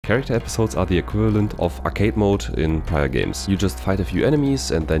character episodes are the equivalent of arcade mode in prior games. You just fight a few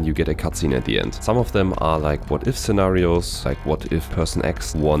enemies and then you get a cutscene at the end. Some of them are like what if scenarios, like what if person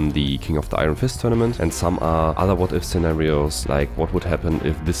X won the King of the Iron Fist tournament, and some are other what if scenarios, like what would happen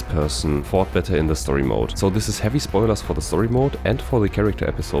if this person fought better in the story mode. So this is heavy spoilers for the story mode and for the character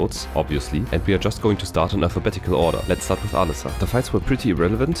episodes, obviously, and we are just going to start in alphabetical order. Let's start with Alisa. The fights were pretty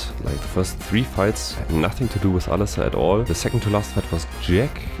irrelevant, like the first 3 fights had nothing to do with Alisa at all. The second to last fight was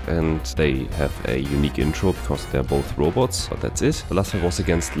Jack, and they have a unique intro because they're both robots, but that's it. The last fight was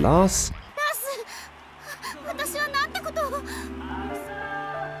against Lars.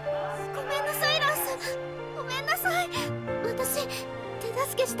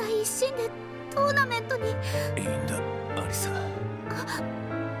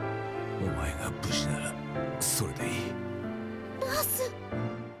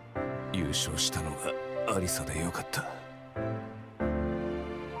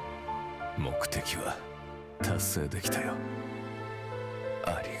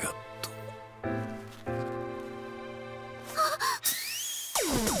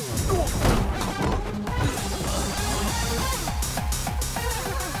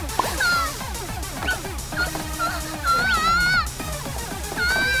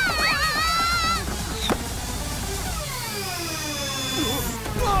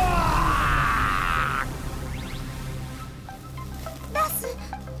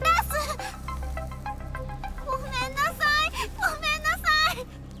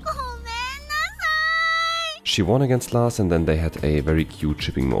 She won against Lars, and then they had a very cute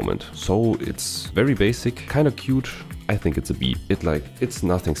shipping moment. So it's very basic, kind of cute. I think it's a B. It's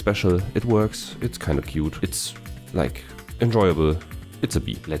nothing special. It works. It's kind of cute. It's like enjoyable. It's a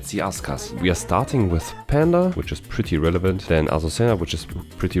B. Let's see Asuka's. We are starting with Panda, which is pretty relevant. Then Azucena, which is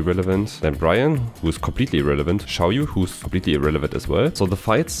pretty relevant. Then Bryan, who is completely irrelevant. Xiaoyu, who's completely irrelevant as well. So the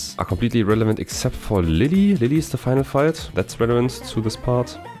fights are completely irrelevant except for Lili. Lili is the final fight. That's relevant to this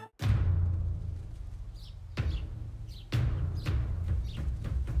part.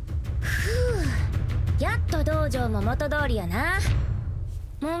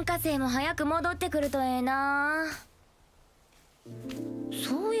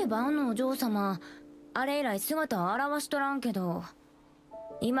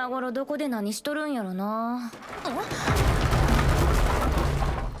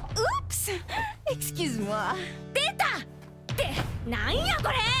 Oups! Excuse-moi.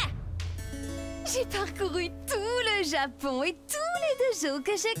 J'ai parcouru tout le Japon et tous les dojos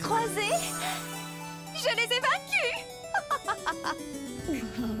que j'ai croisés. Je les ai vaincus.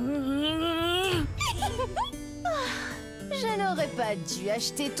 Je n'aurais pas dû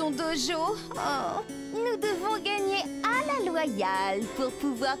acheter ton dojo. Oh, nous devons gagner à la loyale pour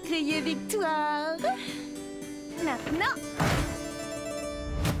pouvoir crier victoire. Maintenant,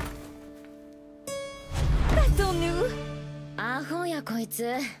 battons-nous.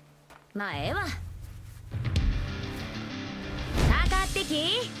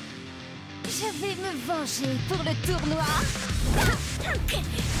 Je vais me venger pour le tournoi.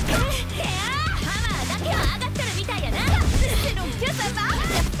 C'est donc que ça va.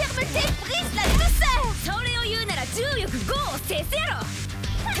 La fermeté brise la douceur.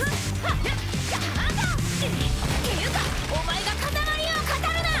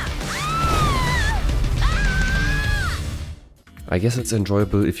 I guess it's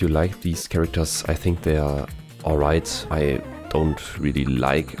enjoyable if you like these characters. I think they are alright. I don't really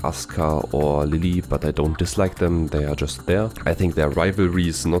like Asuka or Lili, but I don't dislike them, they are just there. I think their rivalry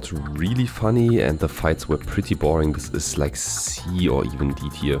is not really funny and the fights were pretty boring. This is like C or even D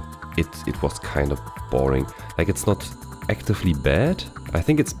tier. It was kind of boring. Like, it's not actively bad. I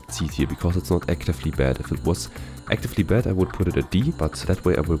think it's C tier because it's not actively bad. If it was actively bad, I would put it at D, but that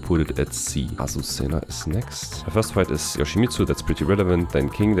way I will put it at C. Azucena is next. The first fight is Yoshimitsu, that's pretty relevant. Then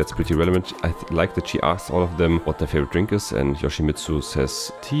King, that's pretty relevant. I like that she asks all of them what their favorite drink is, and Yoshimitsu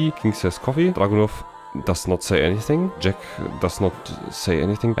says tea, King says coffee. Dragunov does not say anything. Jack does not say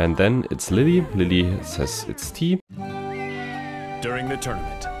anything. And then it's Lili. Lili says it's tea. During the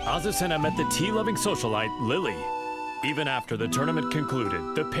tournament, Azucena met the tea-loving socialite, Lili. Even after the tournament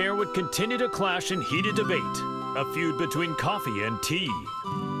concluded, the pair would continue to clash in heated debate, a feud between coffee and tea.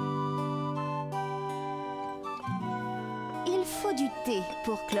 Il faut du thé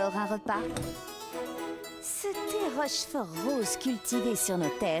pour clore un repas. Ce thé Rochefort rose cultivé sur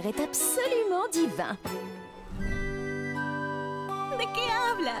nos terres est absolument divin. ¿De qué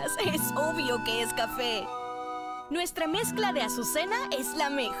hablas? Es obvio que es café. Nuestra mezcla de Azucena es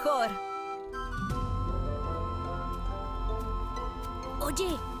la mejor.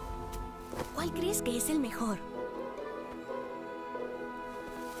 Oye, ¿cuál crees que es el mejor?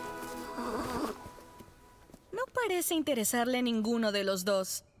 No parece interesarle ninguno de los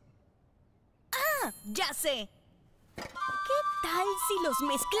dos. ¡Ah! ¡Ya sé! ¿Qué tal si los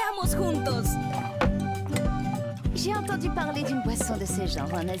mezclamos juntos? J'ai entendu parler d'une boisson de ce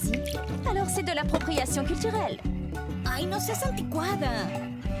genre en Asie. Alors c'est de l'appropriation culturelle. ¡Ay, no seas anticuada!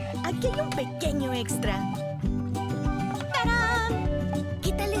 Aquí hay un pequeño extra. ¡Tarán!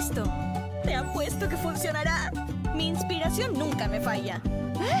 ¿Qué tal esto? Te apuesto que funcionará. Mi inspiración nunca me falla.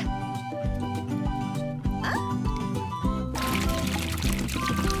 ¿Ah?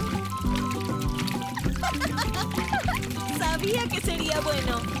 Sabía que sería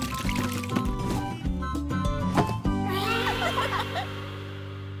bueno.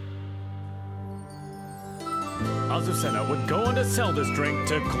 Azucena would go on to sell this drink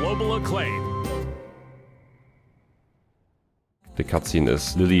to global acclaim. The cutscene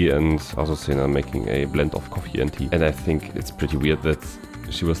is Lili and Azucena making a blend of coffee and tea. And I think it's pretty weird that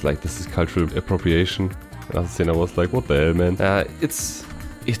she was like, this is cultural appropriation. And Azucena was like, what the hell, man?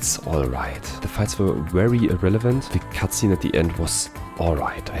 It's alright. The fights were very irrelevant. The cutscene at the end was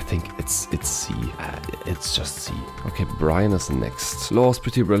alright. I think it's C. It's just C. Okay, Bryan is next. Lars is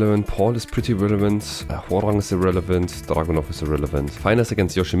pretty relevant. Paul is pretty relevant. Hwoarang is irrelevant. Dragunov is irrelevant. Finals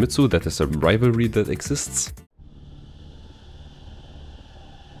against Yoshimitsu. That is a rivalry that exists.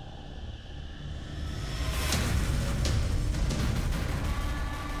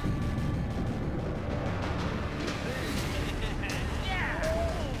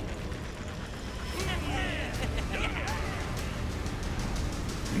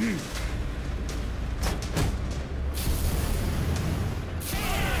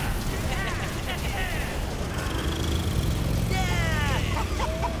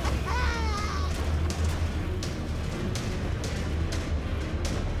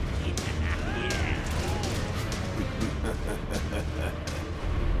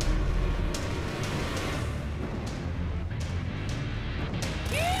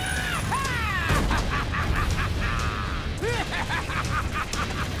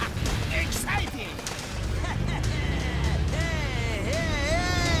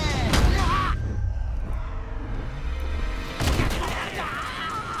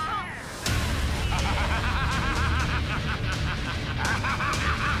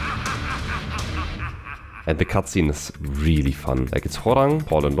 And the cutscene is really fun. Like, it's Hwoarang,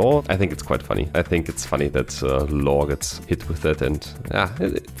 Paul and Law. I think it's quite funny. I think it's funny that Law gets hit with that, and yeah,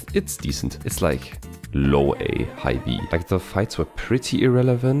 it's decent. It's like low A, high B. Like, the fights were pretty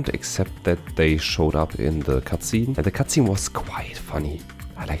irrelevant, except that they showed up in the cutscene. And the cutscene was quite funny.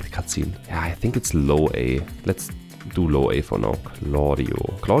 I like the cutscene. Yeah, I think it's low A. Let's do low A for now.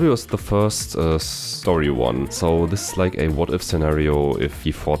 Claudio is the first story one. So this is like a what if scenario if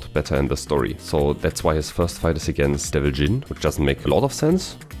he fought better in the story. So that's why his first fight is against Devil Jin, which doesn't make a lot of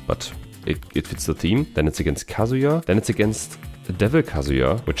sense, but it fits the theme. Then it's against Kazuya. Then it's against Devil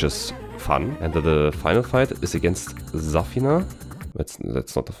Kazuya, which is fun. And the final fight is against Zafina.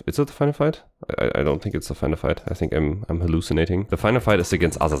 That's not. Is it the final fight? I don't think it's the final fight. I think I'm hallucinating. The final fight is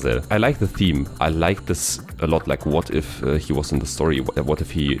against Azazel. I like the theme. I like this a lot. Like, what if he was in the story? What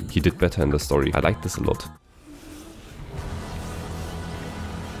if he did better in the story? I like this a lot.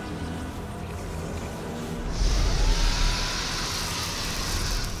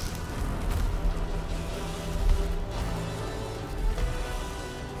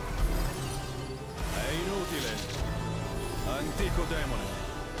 Antico demone,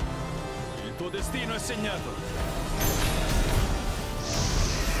 il tuo destino è segnato.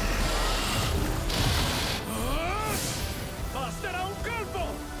 Basterà un colpo!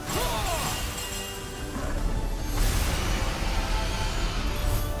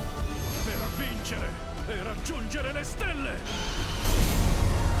 Per vincere e raggiungere le stelle!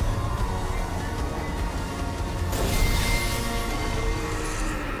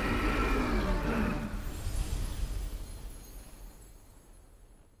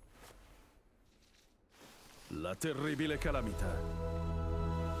 La terribile calamità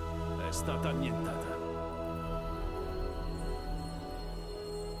è stata annientata.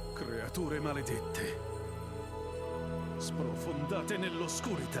 Creature maledette, sprofondate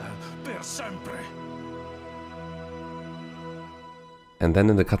nell'oscurità per sempre. And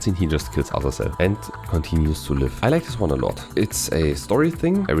then in the cutscene he just kills Azazel and continues to live. I like this one a lot. It's a story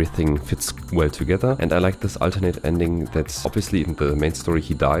thing, everything fits well together, and I like this alternate ending that's obviously in the main story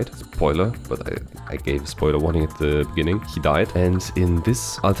he died. Spoiler, but I gave a spoiler warning at the beginning. He died, and in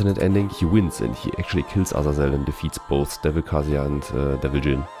this alternate ending he wins and he actually kills Azazel and defeats both Devil Kazuya and Devil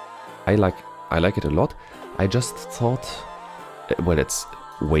Jin. I like it a lot. I just thought, well, it's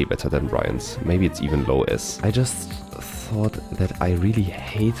way better than Bryan's. Maybe it's even low S. I just thought that I really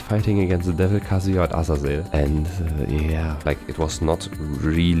hate fighting against the Devil Kazuya at Azazel. And yeah, like it was not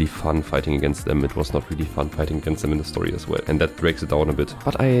really fun fighting against them. It was not really fun fighting against them in the story as well. And that breaks it down a bit.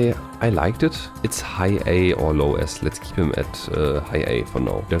 But I liked it. It's high A or low S. Let's keep him at high A for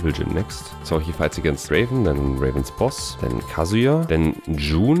now. Devil Jin next. So he fights against Raven, then Raven's boss, then Kazuya, then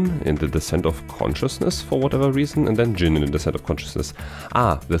June in the Descent of Consciousness for whatever reason, and then Jin in the Descent of Consciousness.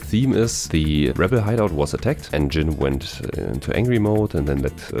 Ah, the theme is the rebel hideout was attacked and Jin went into angry mode and then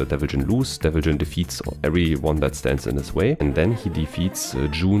let Devil Jin loose. Devil Jin defeats everyone that stands in his way, and then he defeats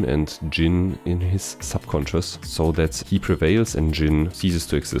June and Jin in his subconscious so that he prevails and Jin ceases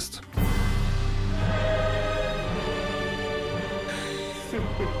to exist.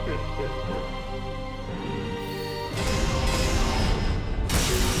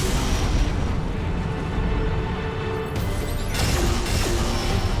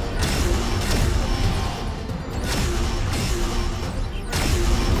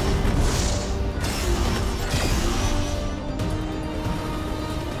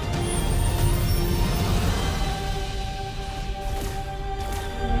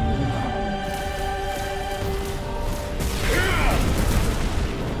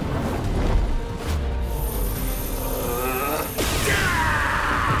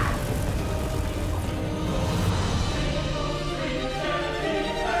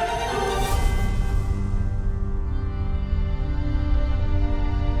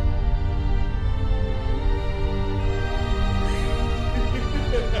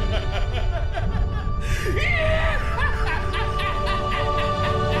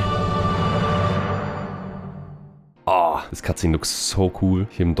 This cutscene looks so cool.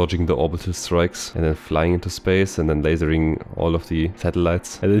 Him dodging the orbital strikes and then flying into space and then lasering all of the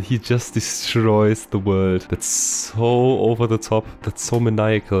satellites. And then he just destroys the world. That's so over the top. That's so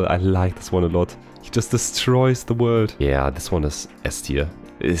maniacal. I like this one a lot. He just destroys the world. Yeah, this one is S tier.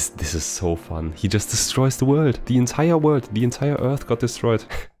 This is so fun. He just destroys the world. The entire world. The entire Earth got destroyed.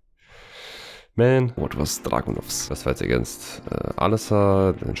 Man, what was Dragunov's? First fights against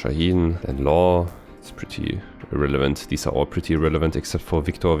Alisa, then Shaheen, then Law. It's pretty irrelevant. These are all pretty irrelevant except for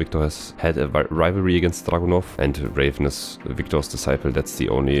Victor. Victor has had a rivalry against Dragunov and Raven is Victor's disciple. That's the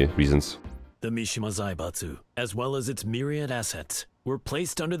only reasons. The Mishima Zaibatsu, as well as its myriad assets, were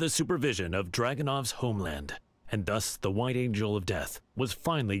placed under the supervision of Dragunov's homeland, and thus the White Angel of Death was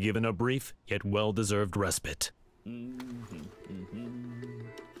finally given a brief yet well-deserved respite.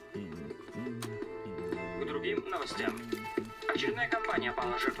 К другим новостям. Очередная компания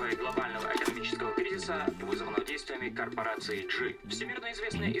пала жертвой глобального экономического кризиса, вызванного действиями корпорации G. Всемирно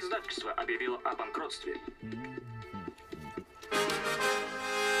известное издательство объявило о банкротстве.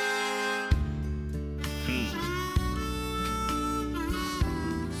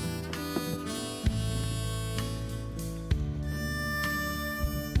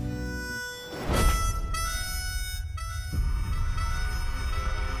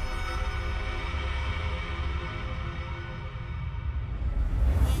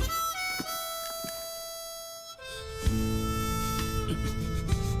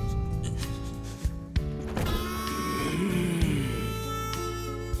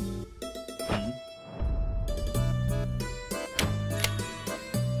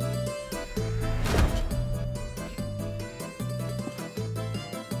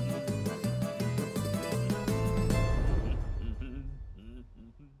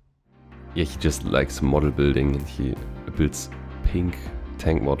 Yeah, he just likes model building and he builds pink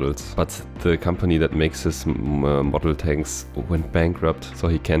tank models. But the company that makes his model tanks went bankrupt, so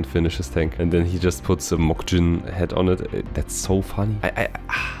he can't finish his tank. And then he just puts a Mokjin head on it. That's so funny.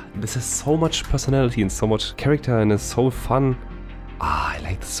 This has so much personality and so much character and it's so fun. I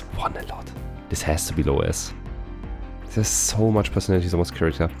like this one a lot. This has to be low S. There's so much personality, so much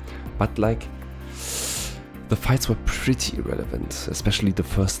character. But like, the fights were pretty irrelevant, especially the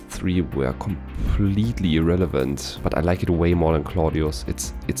first three were completely irrelevant, but I like it way more than Claudio's.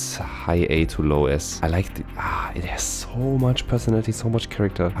 It's high A to low S. I like it. It has so much personality, so much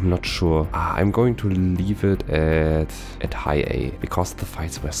character. I'm not sure. I'm going to leave it at high A because the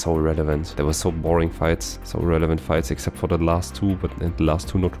fights were so irrelevant. There were so boring fights, so relevant fights, except for the last two, but the last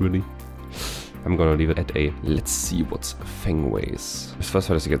two not really. I'm gonna leave it at A. Let's see what's Feng Wei's. His first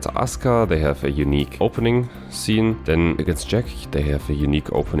fight is against Asuka. They have a unique opening scene. Then against Jack, they have a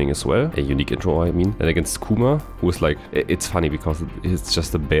unique opening as well. A unique intro, I mean. Then against Kuma, who is like, it's funny because it's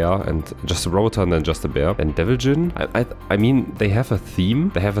just a bear and just a roboter and then just a bear. And Devil Jin, I mean, they have a theme.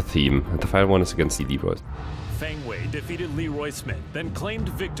 They have a theme. And the final one is against Leroy. Feng Wei defeated Leroy Smith, then claimed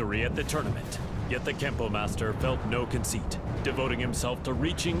victory at the tournament. Yet the Kempo Master felt no conceit, devoting himself to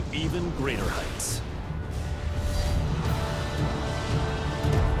reaching even greater heights.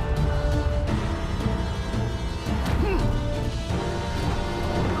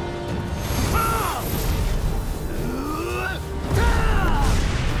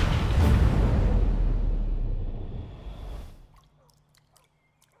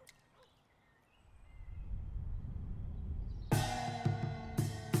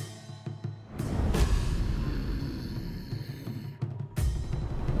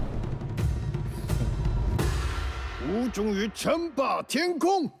 终于称霸天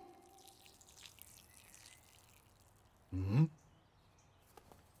空。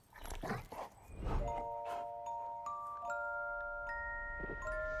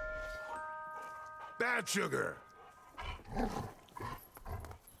Bad sugar.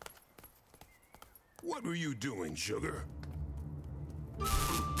 What were you doing, sugar?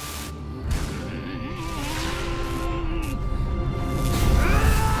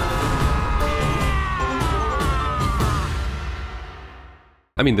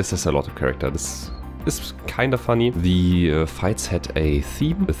 I mean, this has a lot of character. This is kind of funny. The fights had a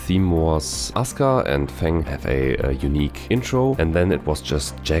theme. The theme was Asuka and Feng have a unique intro, and then it was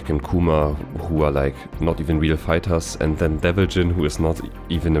just Jack and Kuma, who are like not even real fighters, and then Devil Jin, who is not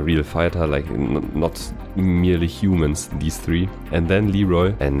even a real fighter, like not merely humans, these three, and then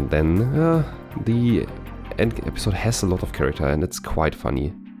Leroy, and then the end episode has a lot of character and it's quite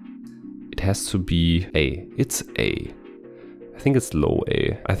funny. It has to be A. It's A. I think it's low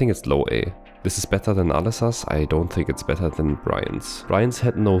A. I think it's low A. This is better than Alisa's. I don't think it's better than Bryan's. Bryan's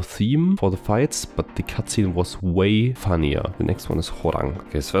had no theme for the fights, but the cutscene was way funnier. The next one is Hwoarang.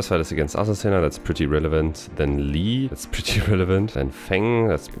 Okay, his first fight is against Azucena, that's pretty relevant. Then Lee, that's pretty relevant. Then Feng,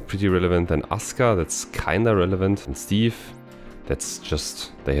 that's pretty relevant. Then Asuka, that's kinda relevant. And Steve, that's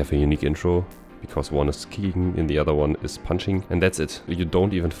just, they have a unique intro, because one is kicking and the other one is punching. And that's it. You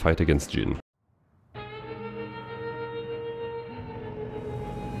don't even fight against Jin.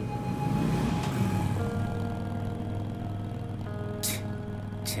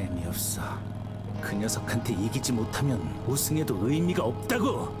 재미없어. 그 녀석한테 이기지 못하면 우승에도 의미가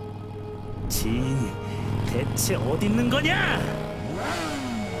없다고. 진, 대체 어디 있는 거냐?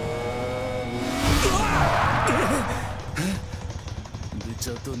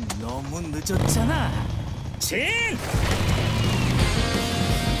 늦어도 너무 늦었잖아. 진!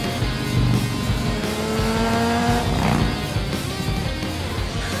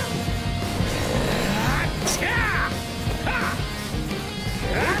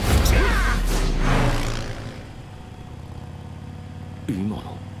 의모로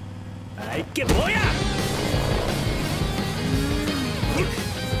알게 뭐야?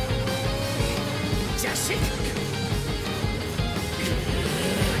 자식!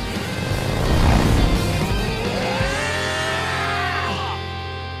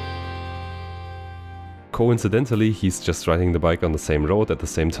 Coincidentally, he's just riding the bike on the same road at the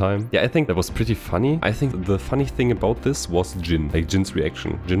same time. Yeah, I think that was pretty funny. I think the funny thing about this was Jin, like Jin's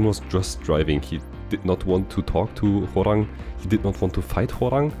reaction. Jin was just driving. He did not want to talk to Hwoarang. He did not want to fight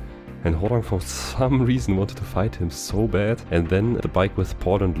Hwoarang. And Hwoarang for some reason wanted to fight him so bad. And then the bike with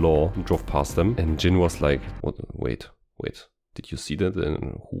Paul and Law drove past them. And Jin was like, what? Wait. Did you see that?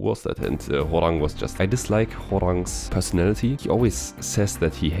 And who was that? And Hwoarang was just... I dislike Hwoarang's personality. He always says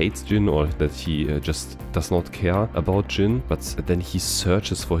that he hates Jin or that he just does not care about Jin. But then he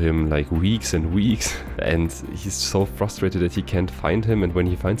searches for him like weeks and weeks. And he's so frustrated that he can't find him. And when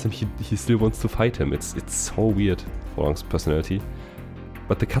he finds him, he still wants to fight him. It's so weird, Hwoarang's personality.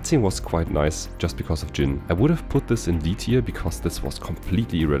 But the cutscene was quite nice just because of Jin. I would have put this in D tier because this was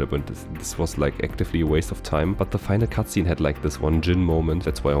completely irrelevant. This was like actively a waste of time. But the final cutscene had like this one Jin moment.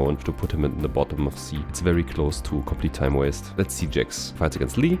 That's why I wanted to put him in the bottom of C. It's very close to complete time waste. Let's see Jax. Fights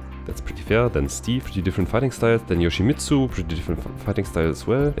against Lee. That's pretty fair. Then Steve, pretty different fighting styles. Then Yoshimitsu, pretty different fighting style as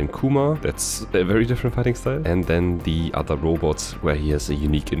well. Then Kuma, that's a very different fighting style. And then the other robots where he has a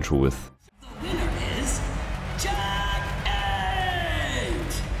unique intro with.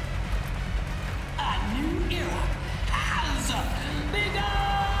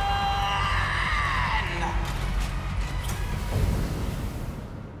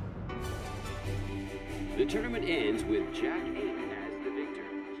 The tournament ends with Jack as the victor.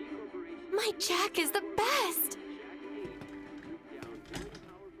 My Jack is the best!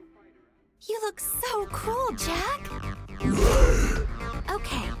 You look so cool, Jack!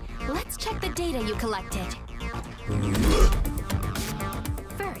 Okay, let's check the data you collected.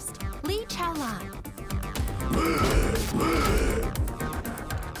 First, Lee Chaolan.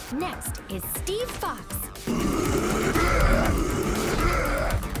 Next is Steve Fox.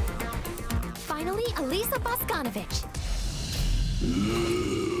 Finally, Alisa Boskanovich.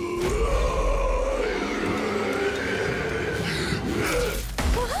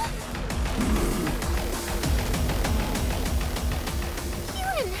 You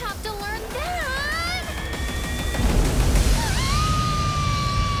didn't have to learn that!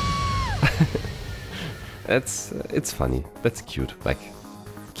 It's funny. That's cute. Like,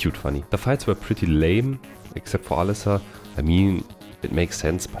 cute funny. The fights were pretty lame, except for Alisa. I mean, it makes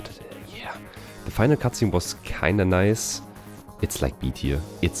sense, but yeah. The final cutscene was kinda nice. It's like B tier.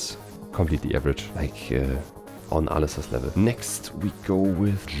 It's completely average. Like, on Alisa's level. Next, we go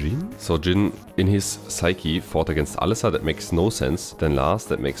with Jin. So Jin, in his psyche, fought against Alisa. That makes no sense. Then Lars,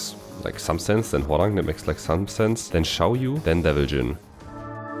 that makes like some sense. Then Hwoarang, that makes like some sense. Then Xiaoyu, then Devil Jin.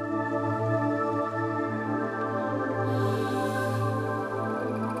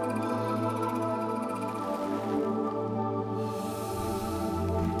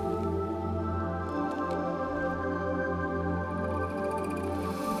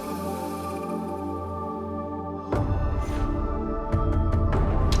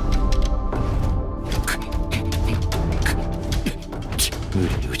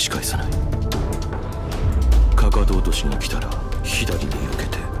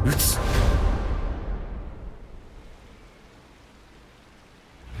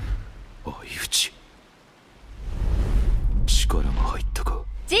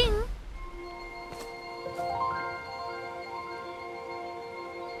 Jin!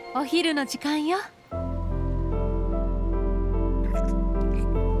 お昼の時間よ。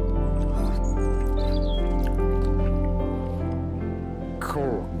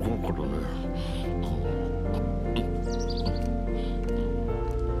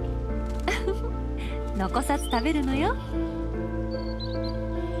残さず食べるのよ。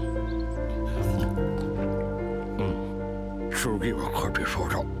次は勝てそう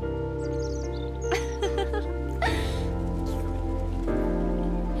だ。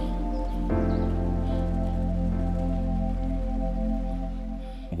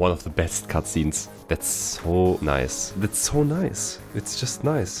One of the best cutscenes. That's so nice. That's so nice. It's just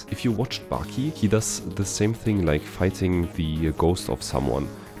nice. If you watched Baki, he does the same thing, like fighting the ghost of someone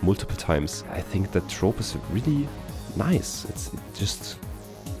multiple times. I think that trope is really nice.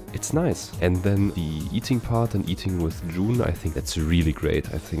 It's nice. And then the eating part and eating with Jun, I think that's really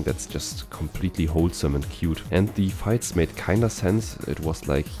great. I think that's just completely wholesome and cute. And the fights made kinda sense. It was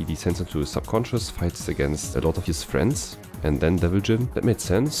like he descends into his subconscious, fights against a lot of his friends, and then Devil Jin. That made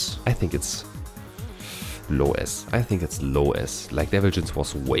sense. I think it's low S. I think it's low S. Like Devil Jin's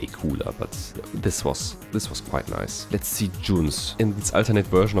was way cooler, but this was quite nice. Let's see Jun's. In this alternate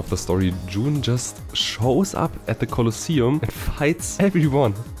version of the story, Jun just shows up at the Colosseum and fights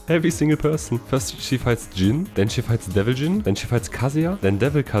everyone. Every single person. First she fights Jin, then she fights Devil Jin, then she fights Kazuya, then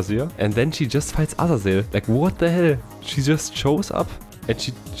Devil Kazuya, and then she just fights Azazel. Like what the hell? She just shows up and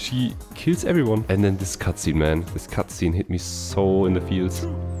she kills everyone. And then this cutscene, man. This cutscene hit me so in the feels.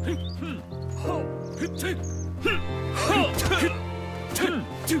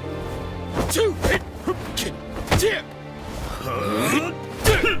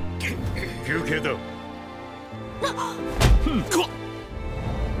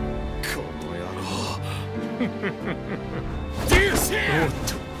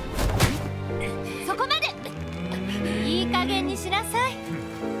そこまで。いい加減にしなさい。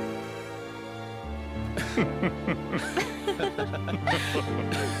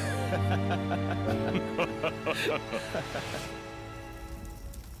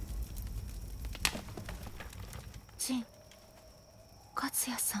ジン、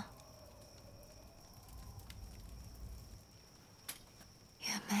勝也さん。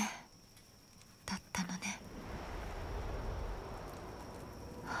夢だったのね。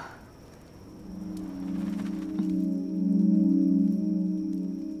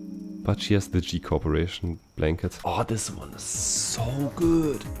But she has the G Corporation blanket. Oh, this one is so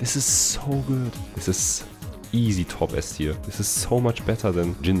good. This is so good. This is easy top S tier. This is so much better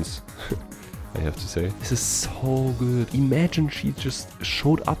than Jin's. I have to say. This is so good. Imagine she just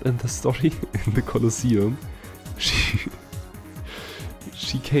showed up in the story in the Colosseum. She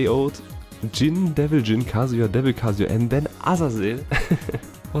KO'd Jin, Devil Jin, Kazuya, Devil Kazuya, and then Azazel.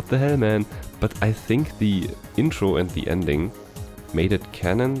 What the hell, man? But I think the intro and the ending made it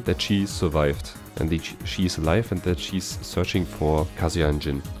canon that she survived and that she is alive and that she's searching for Kazuya and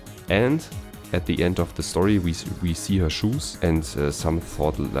Jin. And at the end of the story we see her shoes, and some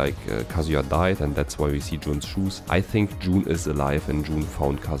thought like Kazuya died and that's why we see Jun's shoes. I think Jun is alive and Jun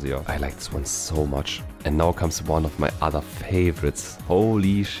found Kazuya. I like this one so much. And now comes one of my other favorites.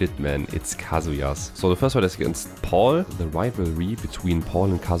 Holy shit, man, it's Kazuya's. So the first one is against Paul. The rivalry between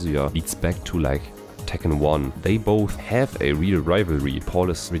Paul and Kazuya leads back to like Tekken 1. They both have a real rivalry.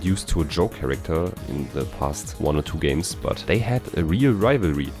 Paul is reduced to a joke character in the past 1 or 2 games, but they had a real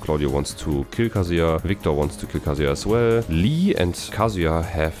rivalry. Claudio wants to kill Kazuya, Victor wants to kill Kazuya as well. Lee and Kazuya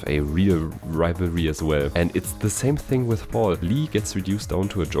have a real rivalry as well. And it's the same thing with Paul. Lee gets reduced down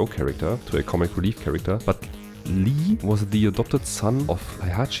to a joke character, to a comic relief character, but Lee was the adopted son of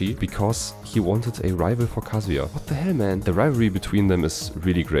Heihachi because he wanted a rival for Kazuya. What the hell, man? The rivalry between them is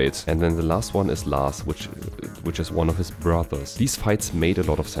really great. And then the last one is Lars, which is one of his brothers. These fights made a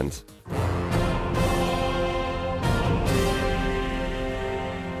lot of sense.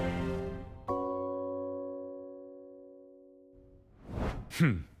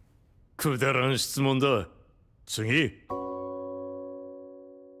 くだらん質問だ。次。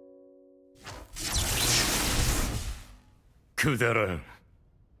くだらん。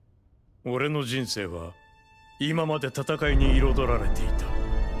俺の人生は今まで戦いに彩られてい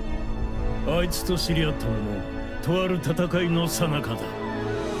た。あいつと知り合ったのもとある戦いの最中だ。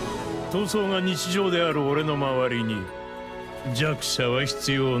闘争が日常である俺の周りに弱者は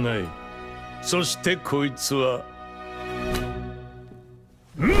必要ない。そしてこいつは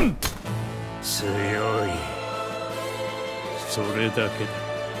強い。それだけだ。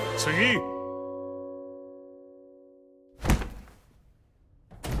次。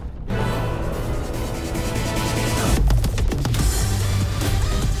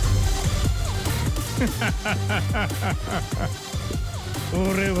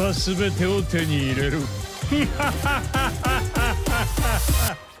俺は全てを手に入れる。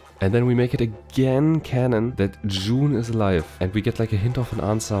And then we make it again canon that June is alive, and we get like a hint of an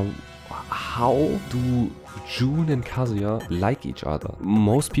answer. How do June and Kazuya like each other?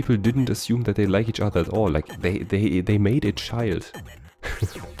 Most people didn't assume that they like each other at all. Like they made a child.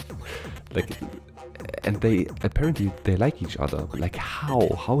 Like, and they apparently they like each other. Like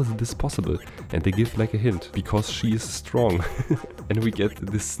how is this possible? And they give like a hint, because she is strong. And we get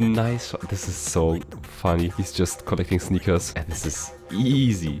this nice shot. This is so funny. He's just collecting sneakers, and this is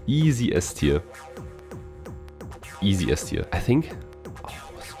easy S tier. Easy S tier. I think.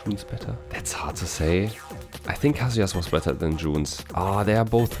 Oh, was June's better? That's hard to say. I think Kazuya's was better than June's. Ah, they are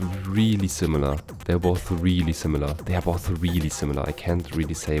both really similar. They're both really similar. They are both really similar. I can't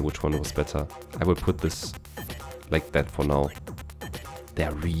really say which one was better. I will put this like that for now. They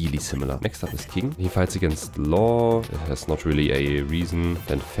are really similar. Next up is King. He fights against Law. It has not really a reason.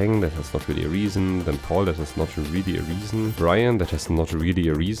 Then Feng, that has not really a reason. Then Paul, that has not really a reason. Bryan, that has not really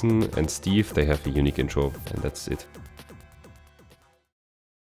a reason. And Steve, they have a unique intro. And that's it.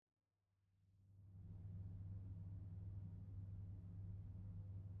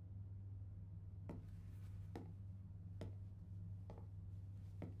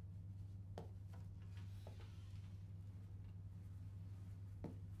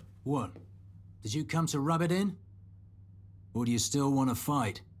 What? Did you come to rub it in? Or do you still want to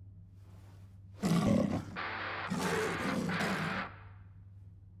fight? The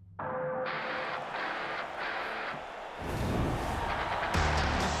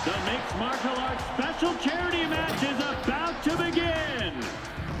mixed martial arts special charity match is about to begin!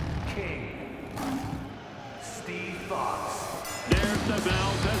 King. Steve Fox. There's the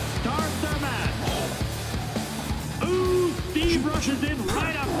bell to start the match! Ooh, Steve rushes in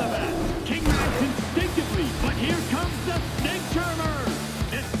right off the bat. King reacts instinctively, but here comes the snake charmer!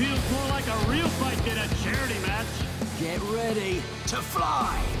 This feels more like a real fight than a charity match. Get ready to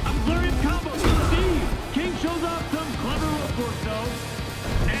fly! A flurry of combos from Steve! King shows off some clever footwork though.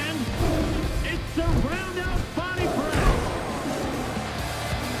 And it's a round-out body press!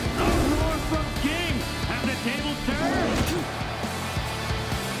 A roar from King! Have the table turned!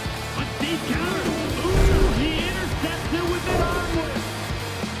 But Steve counters! Ooh, he intercepts it with an arm whip!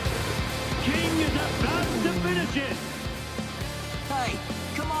 King is about to finish it! Hey,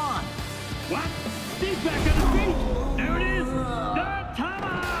 come on! What? Steve's back on his feet! There it is! The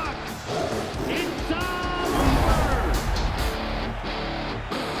tomahawk! It's all over!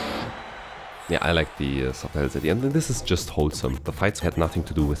 Yeah, I like the subtitles at the end. This is just wholesome. The fights had nothing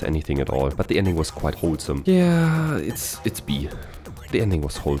to do with anything at all, but the ending was quite wholesome. Yeah, it's B. The ending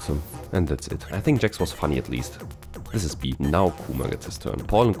was wholesome, and that's it. I think Jax was funny at least. This is B. Now Kuma gets his turn.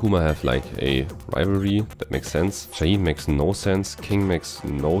 Paul and Kuma have like a rivalry. That makes sense. Shaheen makes no sense. King makes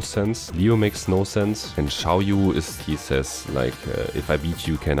no sense. Leo makes no sense. And Xiaoyu is, he says, like, if I beat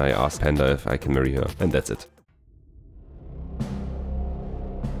you, can I ask Panda if I can marry her? And that's it.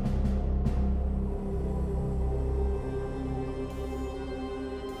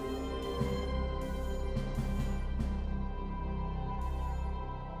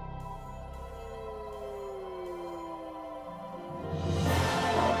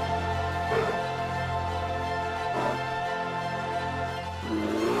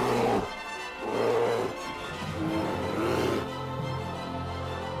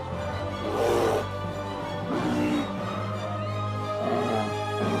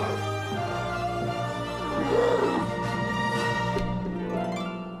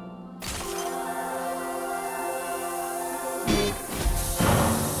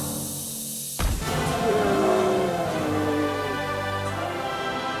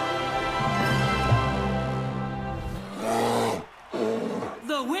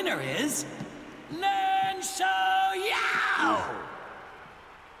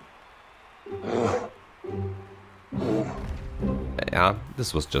 yeah,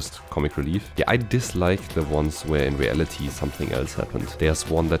 this was just comic relief. Yeah, I dislike the ones where in reality something else happened. There's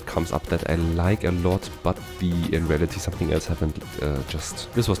one that comes up that I like a lot, but in reality something else happened.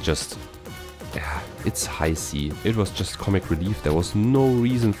 This was just... yeah, it's high C. It was just comic relief. There was no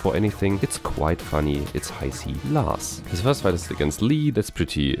reason for anything. It's quite funny. It's high C. Lars. His first fight is against Lee. That's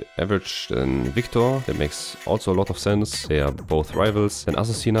pretty average. Then Victor. That makes also a lot of sense. They are both rivals. Then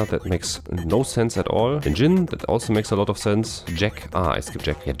Azucena. That makes no sense at all. Then Jin. That also makes a lot of sense. Jack. Ah, I skipped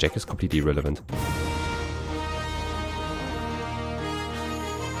Jack. Yeah, Jack is completely irrelevant.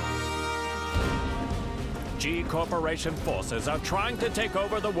 G Corporation forces are trying to take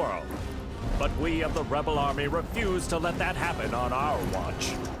over the world. But we of the Rebel Army refuse to let that happen on our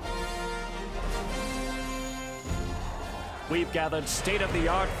watch. We've gathered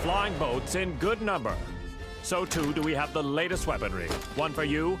state-of-the-art flying boats in good number. So too do we have the latest weaponry. One for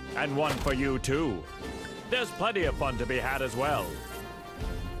you, and one for you too. There's plenty of fun to be had as well.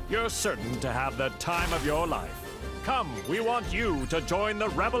 You're certain to have the time of your life. Come, we want you to join the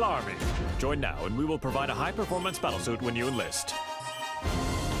Rebel Army. Join now and we will provide a high-performance battlesuit when you enlist.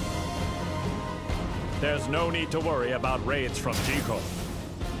 There's no need to worry about raids from G-Corp.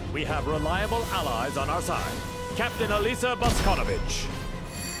 We have reliable allies on our side. Captain Alisa Boskonovich.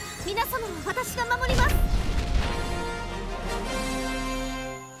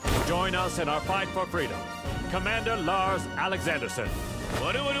 Join us in our fight for freedom. Commander Lars Alexanderson.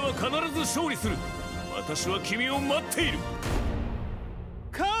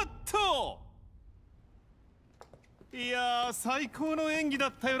 Kato! いやー、最高の演技だ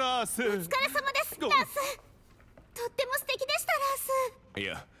ったよ、ラース。お疲れ様です、ラース。とっても素敵でした、ラース。い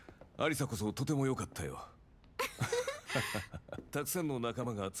や、アリサこそとても良かったよ。たくさんの仲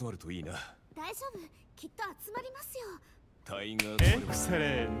間が集まるといいな。大丈夫、きっと集まりますよ。隊員がエクセ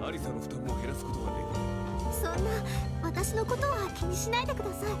レン。アリサの負担も減らすことができる。そんな、私のことは気にしないでくだ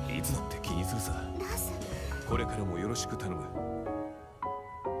さい。いつだって気にするさ。ラース。これからもよろしく頼む。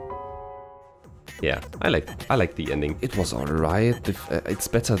 Yeah, I like the ending. It was alright. It's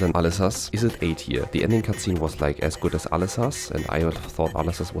better than Alisa's. Is it 8 here? The ending cutscene was like as good as Alisa's, and I thought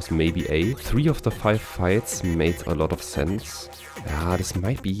Alisa's was maybe A. 3 of the 5 fights made a lot of sense. Yeah, this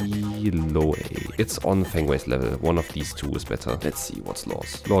might be low A. It's on Feng Wei's level. One of these two is better. Let's see what's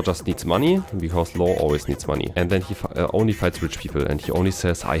Law's. Law just needs money, because Law always needs money. And then he only fights rich people, and he only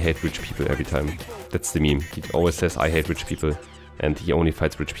says, I hate rich people every time. That's the meme. He always says, I hate rich people. And he only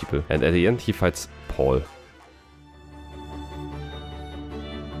fights rich people. And at the end, he fights Paul.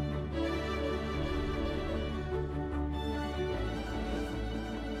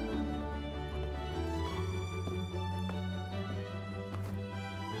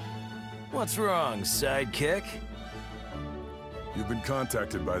 What's wrong, sidekick? You've been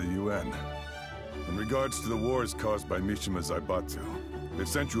contacted by the UN. In regards to the wars caused by Mishima Zaibatsu, they've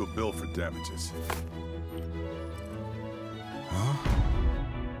sent you a bill for damages. Huh?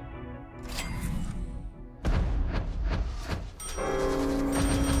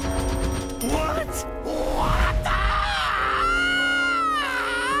 What? What the?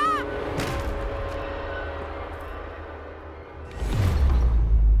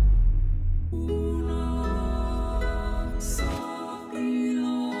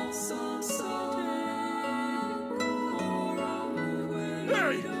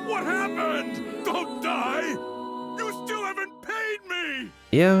 Hey, what happened? Don't die! You still haven't paid me!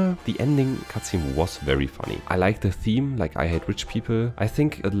 Yeah, the ending cutscene was very funny. I like the theme, like I hate rich people. I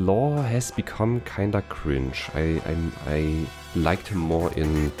think Law has become kinda cringe. I liked him more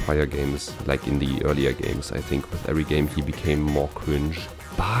in prior games, like in the earlier games. I think with every game he became more cringe.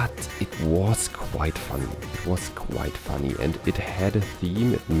 But it was quite funny. It was quite funny, and it had a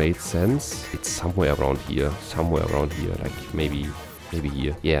theme, it made sense. It's somewhere around here, like maybe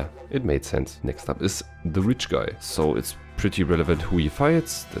here. Yeah, it made sense. Next up is the rich guy. So it's pretty relevant who he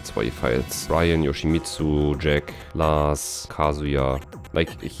fights. That's why he fights Bryan, Yoshimitsu, Jack, Lars, Kazuya.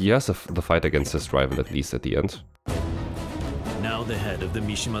 Like, he has the fight against his rival at least at the end. Now the head of the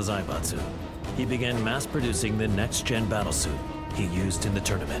Mishima Zaibatsu, he began mass-producing the next-gen battlesuit he used in the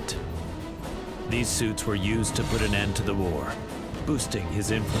tournament. These suits were used to put an end to the war, boosting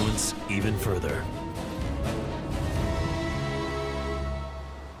his influence even further.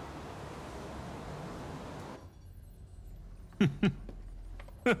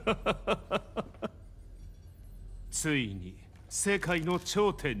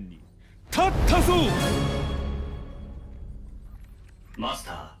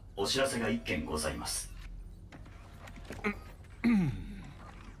 Master, お知らせが1件ございます。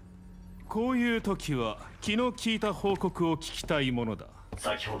こういう時は気の利いた報告を聞きたいものだ。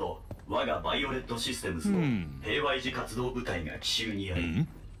先ほど我がバイオレットシステムズの平和維持活動部隊が奇襲に遭い、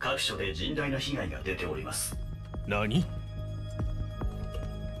各所で甚大な被害が出ております。何？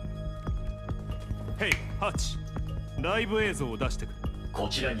ヘイ、ハッチ、ライブ映像を出してくれ。こ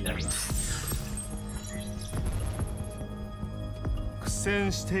ちらになります。苦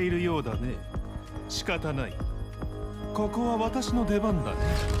戦しているようだね。仕方ない。ここは私の出番だね。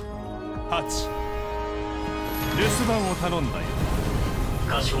ハッチ、留守番を頼んだよ。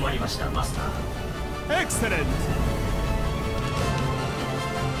かしこまりました、マスター。エクセレント。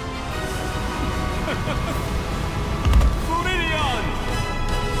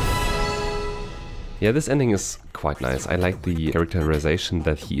Yeah, this ending is quite nice. I like the characterization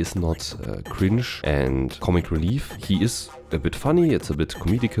that he is not cringe and comic relief. He is a bit funny, it's a bit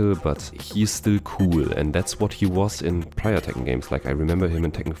comedical, but he is still cool, and that's what he was in prior Tekken games. Like, I remember him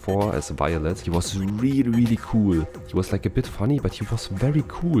in Tekken 4 as a Violet. He was really cool. He was like a bit funny, but he was very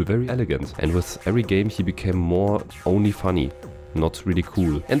cool, very elegant. And with every game he became more only funny, not really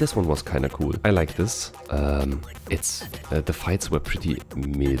cool. And this one was kinda cool. I like this. The fights were pretty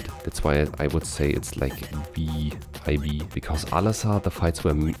mid. That's why I would say it's like B, high B. Because Alisa, the fights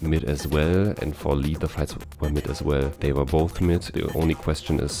were mid as well, and for Lee, the fights were mid as well. They were both mid. The only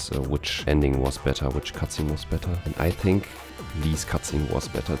question is which ending was better, which cutscene was better. And I think Lee's cutscene was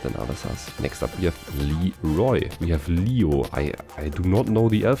better than Alisa's. Next up we have Leroy. We have Leo. I do not know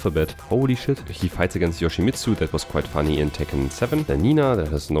the alphabet. Holy shit. He fights against Yoshimitsu. That was quite funny in Tekken 7. Then Nina, that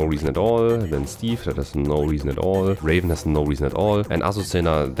has no reason at all. Then Steve, that has no reason at all. Raven has no reason at all. And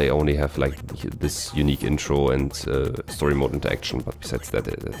Azucena, they only have like this unique intro and story mode interaction. But besides that,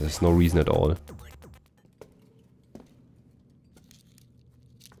 there's no reason at all.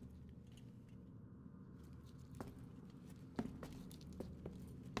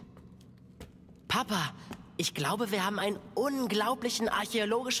 Papa, ich glaube, wir haben einen unglaublichen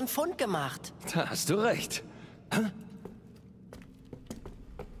archäologischen Fund gemacht. Da hast du recht.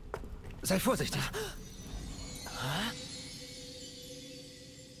 Sei vorsichtig.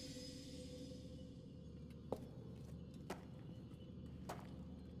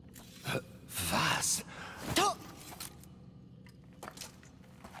 Was?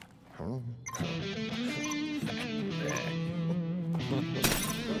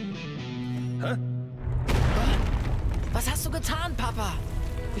 Hä? Was hast du getan, Papa?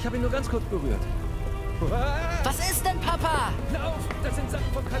 Ich habe ihn nur ganz kurz berührt. Was ist denn, Papa? Lauf! Das sind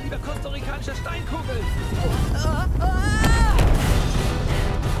Sachen vom Kaliber kostarikanischer Steinkugeln!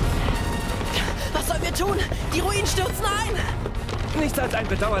 Was sollen wir tun? Die Ruinen stürzen ein! Nichts als ein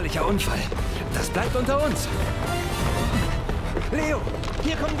bedauerlicher Unfall. Das bleibt unter uns. Leo,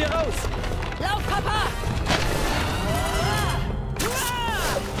 hier kommen wir raus! Lauf, Papa!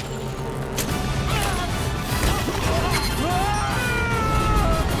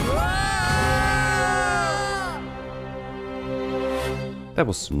 That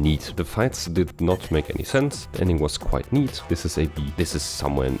was neat. The fights did not make any sense. The ending was quite neat. This is a B. This is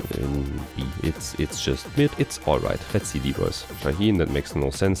somewhere in B. It's just mid. It's alright. Let's see Leroy's. Shaheen, that makes no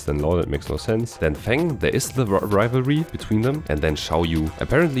sense. Then Law, that makes no sense. Then Feng, there is the rivalry between them. And then Xiaoyu.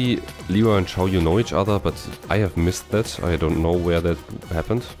 Apparently Leroy and Xiaoyu know each other, but I have missed that. I don't know where that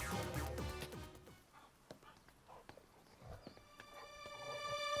happened.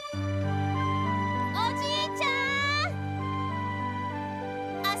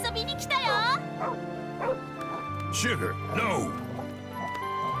 Sugar, no!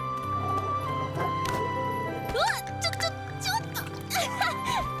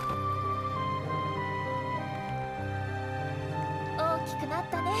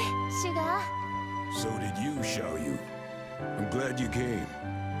 So did you, Xiaoyu. I'm glad you came.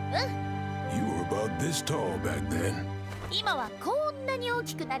 You were about this tall back then.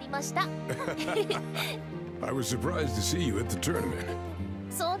 I was surprised to see you at the tournament.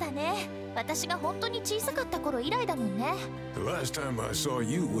 The last time I saw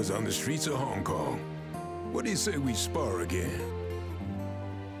you was on the streets of Hong Kong. What do you say we spar again?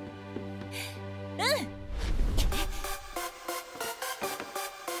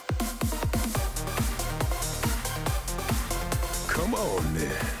 Come on,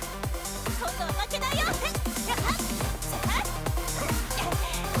 then.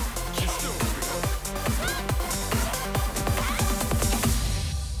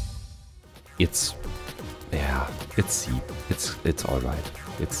 It's C. It's alright.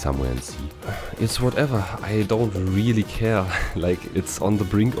 It's somewhere in C. It's whatever. I don't really care. Like, it's on the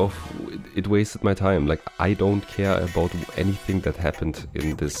brink of... It wasted my time. Like, I don't care about anything that happened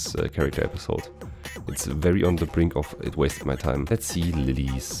in this character episode. It's very on the brink of it wasted my time. Let's see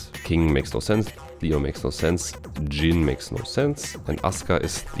Lili's. King makes no sense, Leo makes no sense, Jin makes no sense, and Asuka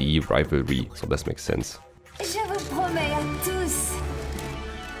is the rivalry, so this makes sense. Je vous promets à tous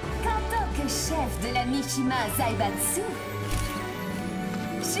qu'en tant que chef de la Mishima Zaibatsu,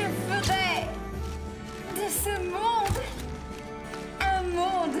 je ferai de ce monde un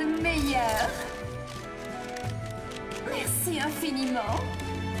monde meilleur. Merci infiniment.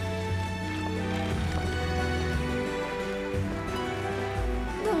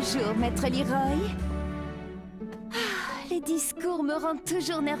 Bonjour, maître Leroy. Ah, les discours me rendent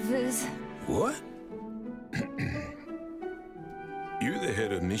toujours nerveuse. What? You're the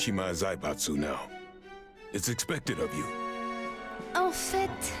head of Mishima Zaibatsu now. It's expected of you. En fait,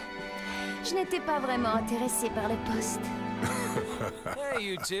 je n'étais pas vraiment intéressée par le poste. Hey,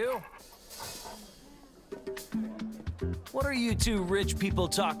 you two. What are you two rich people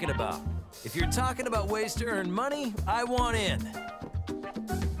talking about? If you're talking about ways to earn money, I want in.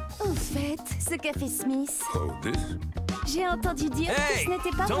 Au fait, ce café Smith. Oh, this? J'ai entendu dire que ce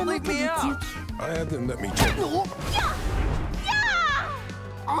n'était pas vraiment politique. I had them let me check.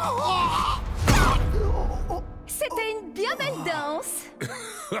 C'était une bien belle danse.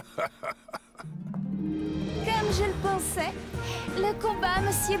 Comme je le pensais, le combat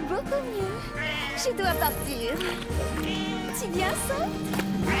me sied beaucoup mieux. Je dois partir. Tu viens, ça?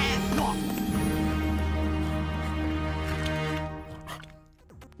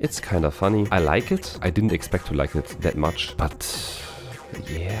 It's kind of funny. I like it. I didn't expect to like it that much, but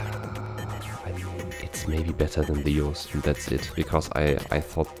yeah, I mean, it's maybe better than Leo's, and that's it. Because I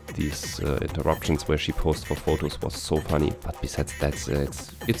thought these interruptions where she posed for photos was so funny, but besides that,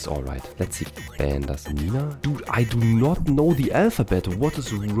 it's alright. Let's see, Panda's Nina? Dude, I do not know the alphabet. What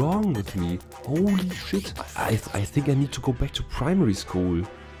is wrong with me? Holy shit. I think I need to go back to primary school.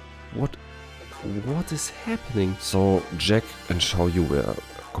 What is happening? So, Jack and Xiaoyu were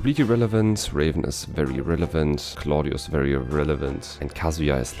completely relevant, Raven is very relevant, Claudio is very relevant, and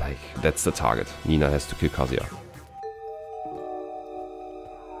Kazuya is like, that's the target. Nina has to kill Kazuya.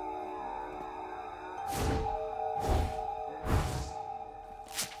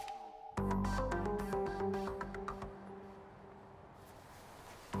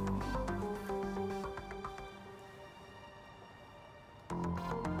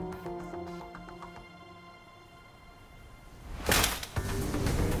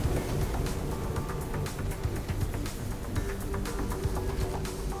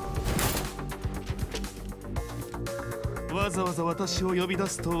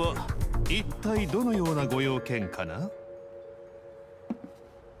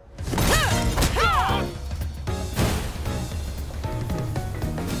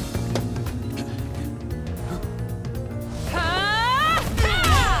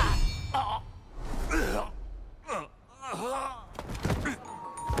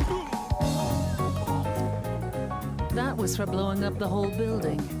 That was for blowing up the whole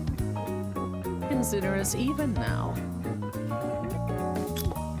building. Consider us even now.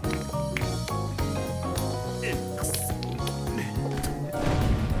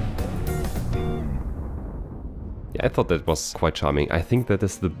 Yeah, I thought that was quite charming. I think that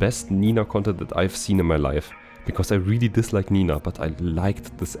is the best Nina content that I've seen in my life. Because I really dislike Nina, but I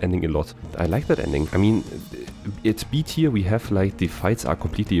liked this ending a lot. I like that ending. I mean, at B tier we have like the fights are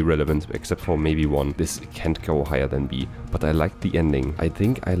completely irrelevant except for maybe one. This can't go higher than B. But I liked the ending. I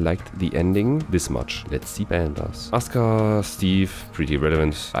think I liked the ending this much. Let's see Pandas. Asuka, Steve, pretty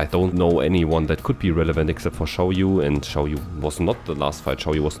relevant. I don't know anyone that could be relevant except for Xiaoyu, and Xiaoyu was not the last fight.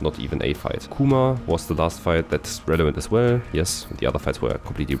 Xiaoyu was not even a fight. Kuma was the last fight that's relevant as well. Yes, the other fights were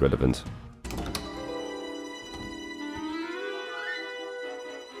completely relevant.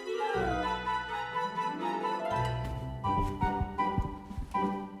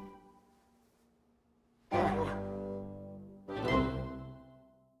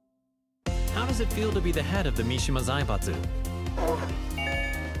 How does it feel to be the head of the Mishima Zaibatsu?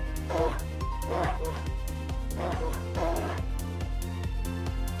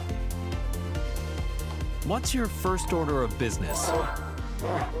 What's your first order of business?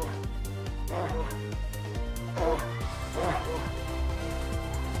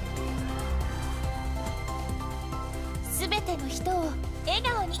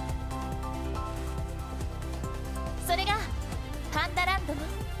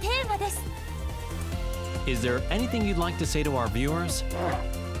 Is there anything you'd like to say to our viewers?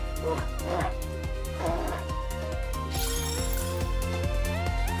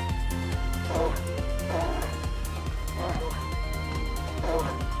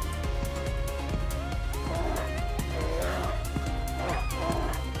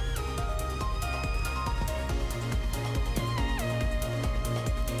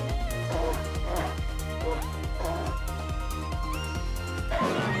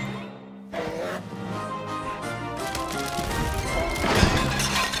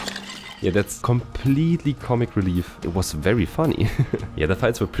 Yeah, that's completely comic relief. It was very funny. Yeah, the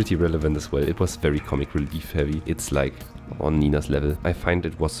fights were pretty relevant as well. It was very comic relief heavy. It's like on Nina's level. I find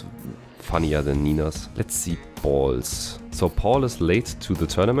it was funnier than Nina's. Let's see balls. So Paul is late to the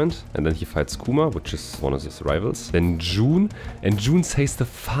tournament and then he fights Kuma, which is one of his rivals. Then June, and June says the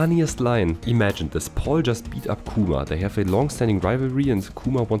funniest line. Imagine this, Paul just beat up Kuma. They have a long-standing rivalry and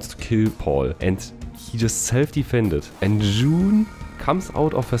Kuma wants to kill Paul and he just self-defended. And June comes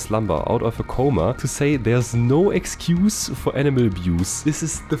out of her slumber, out of a coma, to say there's no excuse for animal abuse. This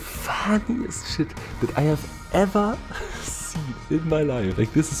is the funniest shit that I have ever seen in my life.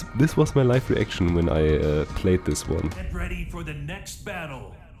 Like this was my live reaction when I played this one. Get ready for the next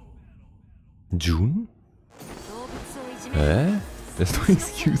battle. June? Eh? There's no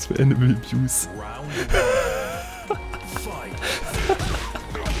excuse for animal abuse.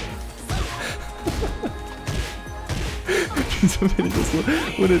 Wieso finde ich das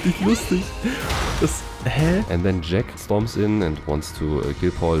so unendlich lustig? Das, hä? And then Jack storms in and wants to kill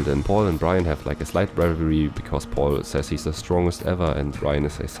Paul. Then Paul and Bryan have like a slight rivalry because Paul says he's the strongest ever and Bryan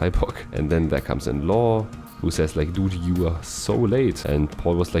is a cyborg. And then there comes in Law, who says like, dude, you are so late. And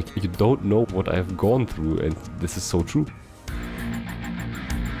Paul was like, you don't know what I have gone through, and this is so true.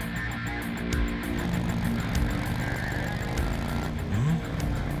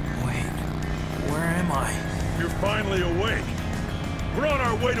 Finally awake. We're on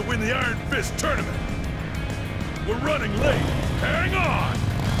our way to win the Iron Fist tournament. We're running late. Hang on!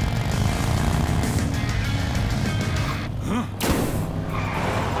 Huh?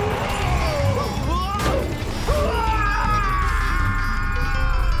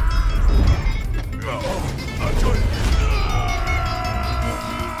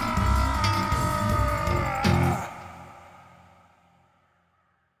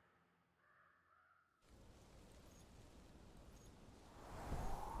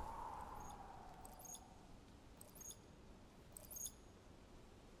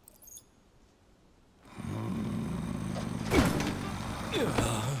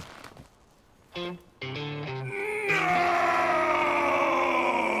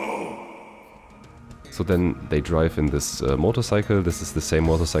 So then they drive in this motorcycle. This is the same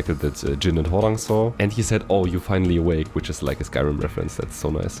motorcycle that Jin and Hwoarang saw. And he said, oh, you're finally awake, which is like a Skyrim reference. That's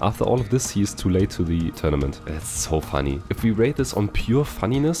so nice. After all of this, he is too late to the tournament. That's so funny. If we rate this on pure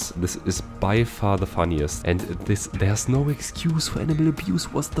funniness, this is by far the funniest. And there's no excuse for animal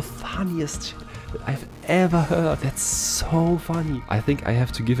abuse was the funniest shit I've ever heard. That's so funny. I think I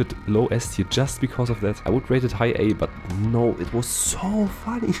have to give it low S tier just because of that. I would rate it high A, but no, it was so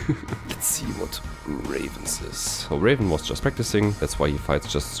funny. Let's see what Raven's is. So Raven was just practicing. That's why he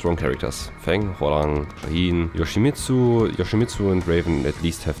fights just strong characters. Feng, Hwoarang, Shaheen, Yoshimitsu. Yoshimitsu and Raven at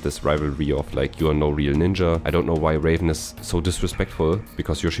least have this rivalry of like, you are no real ninja. I don't know why Raven is so disrespectful,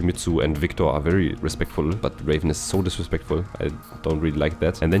 because Yoshimitsu and Victor are very respectful, but Raven is so disrespectful. I don't really like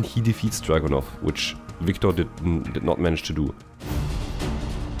that. And then he defeats Dragunov, which Victor did not manage to do.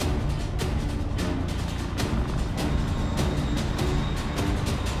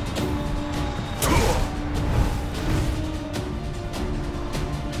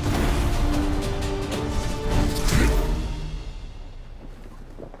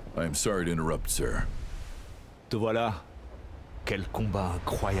 I'm sorry to interrupt, sir. Te voilà. Quel combat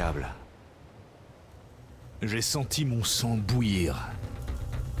incroyable. J'ai senti mon sang bouillir.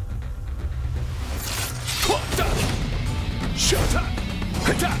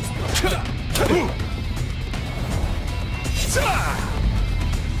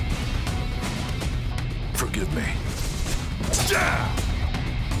 Forgive me.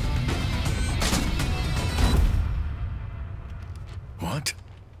 What?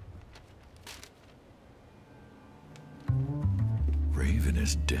 Raven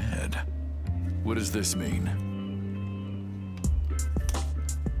is dead. What does this mean?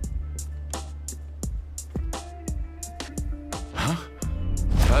 Huh?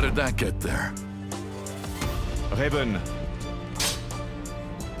 How did that get there? Raven,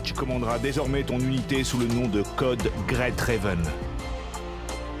 tu commanderas désormais ton unité sous le nom de code Great Raven.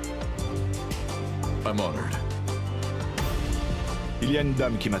 I'm honored. Il y a une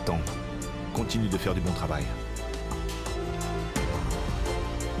dame qui m'attend. Continue de faire du bon travail.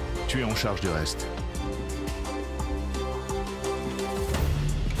 Tu es en charge du reste.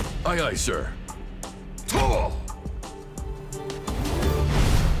 Aye, aye, sir.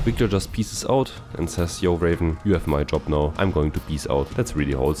 Victor just pieces out and says, yo Raven, you have my job now. I'm going to peace out. That's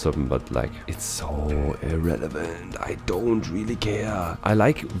really wholesome, but like, it's so irrelevant. I don't really care. I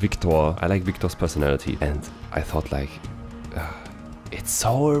like Victor. I like Victor's personality. And I thought like, It's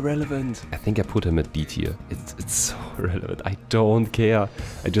so irrelevant. I think I put him at D tier. It's so irrelevant. I don't care.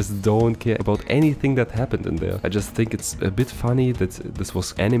 I just don't care about anything that happened in there. I just think it's a bit funny that this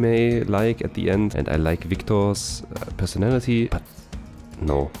was anime-like at the end, and I like Victor's personality, but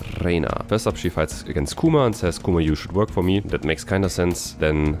no, Reina. First up, she fights against Kuma and says, Kuma, you should work for me. That makes kind of sense.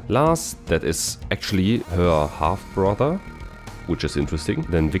 Then Lars, that is actually her half-brother, which is interesting.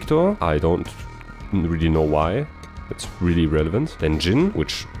 Then Victor, I don't really know why. It's really relevant. Then Jin,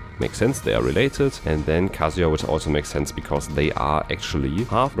 which makes sense, they are related. And then Kazuya, which also makes sense because they are actually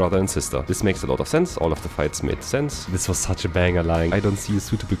half brother and sister. This makes a lot of sense. All of the fights made sense. This was such a banger line. I don't see a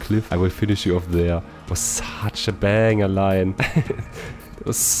suitable cliff. I will finish you off there. It was such a banger line. It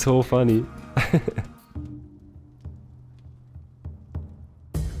was so funny.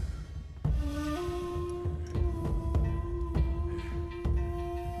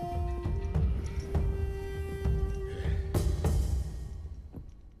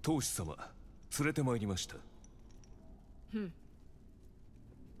 Toshi-sama, 連れてまいりました。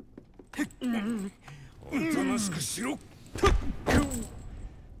おとなしくしろ。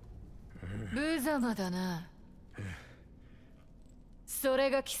無様だな。そ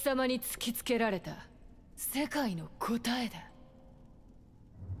れが貴様に突きつけられた世界の答えだ。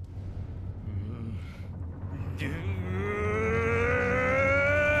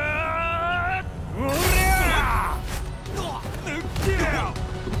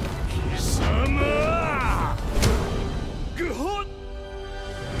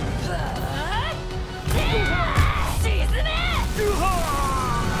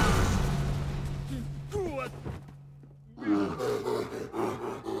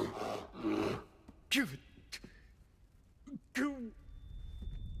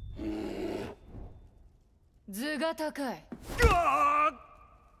図が高い。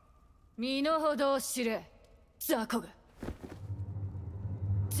身の程を知れ、雑魚が。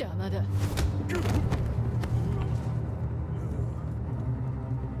邪魔だ。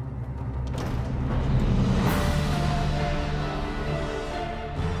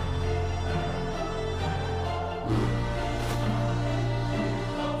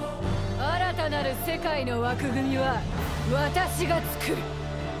新たなる世界の枠組みは私が作る。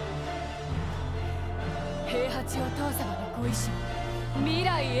平八お父様のご意志、未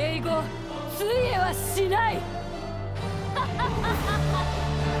来永劫ついえはしない。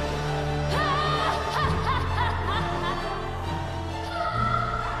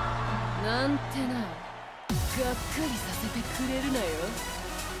なんてな、がっかりさせてくれるなよ。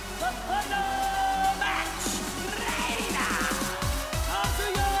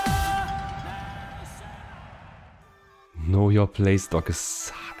Know Your Place dog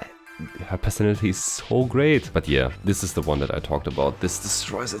is... her personality is so great. But yeah, this is the one that I talked about. This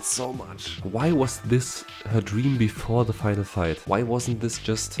destroys it so much. Why was this her dream before the final fight? Why wasn't this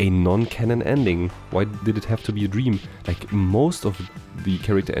just a non-canon ending? Why did it have to be a dream? Like, most of the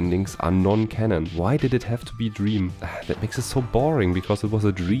character endings are non-canon. Why did it have to be a dream? That makes it so boring, because it was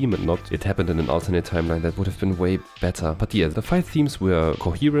a dream and not it happened in an alternate timeline. That would have been way better. But yeah, the fight themes were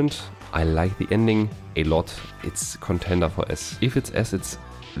coherent. I like the ending a lot. It's contender for S. If it's S, it's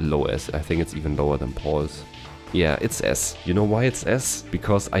low S. I think it's even lower than Paul's. Yeah, it's S. You know why it's S?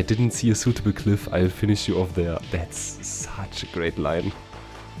 Because I didn't see a suitable cliff. I'll finish you off there. That's such a great line.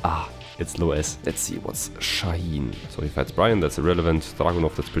 Ah, it's low S. Let's see what's Shaheen. So he fights Bryan, that's irrelevant.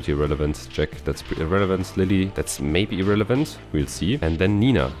 Dragunov, that's pretty irrelevant. Jack, that's pretty irrelevant. Lili, that's maybe irrelevant. We'll see. And then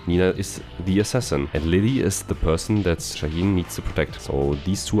Nina. Nina is the assassin. And Lili is the person that Shaheen needs to protect. So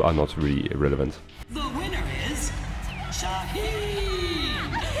these two are not really irrelevant. The winner is Shaheen!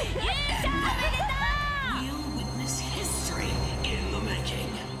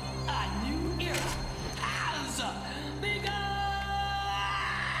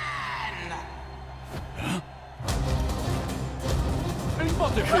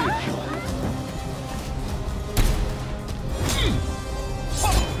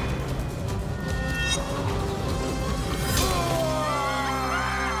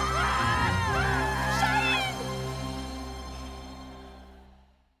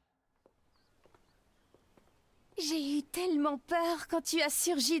 J'ai eu tellement peur quand tu as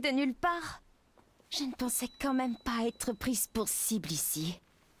surgi de nulle part. Je ne pensais quand même pas être prise pour cible ici.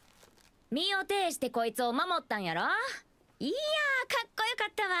 身を挺してこいつを守ったんやろ？いやー、かっこよか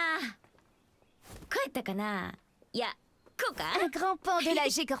ったわ。こうやったかな？いや、こうか？ Un grand pan de la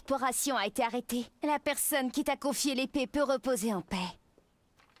G-Corporation a été arrêté. La personne qui t'a confié l'épée peut reposer en paix.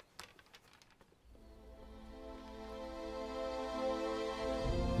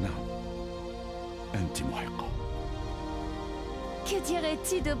 نعم، أنت محقة. Que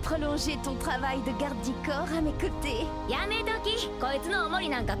dirais-tu de prolonger ton travail de garde du corps à mes côtés?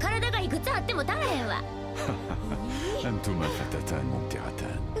 Antuma fatatan, mon tiratan.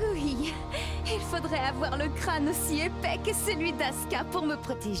 Oui, il faudrait avoir le crâne aussi épais que celui d'Asuka pour me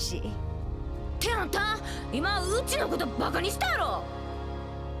protéger.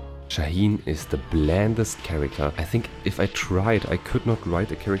 Shaheen is the blandest character. I think if I tried, I could not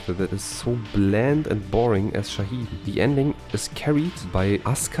write a character that is so bland and boring as Shaheen. The ending is carried by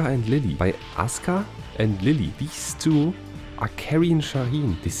Asuka and Lili. By Asuka and Lili. These two are carrying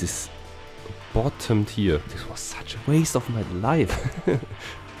Shaheen. This is bottom tier. This was such a waste of my life.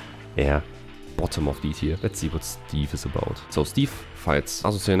 Yeah, bottom of D tier. Let's see what Steve is about. So Steve fights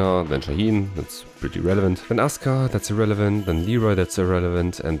Azucena, then Shaheen, that's pretty relevant. Then Asuka, that's irrelevant. Then Leroy, that's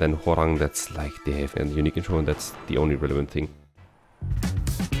irrelevant. And then Hwoarang, that's like they have a unique intro and that's the only relevant thing.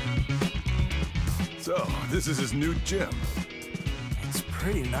 So, this is his new gym. It's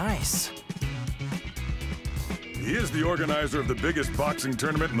pretty nice. He is the organizer of the biggest boxing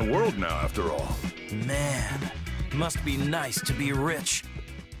tournament in the world now, after all. Man, must be nice to be rich.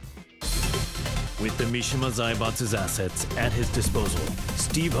 With the Mishima Zaibatsu's assets at his disposal,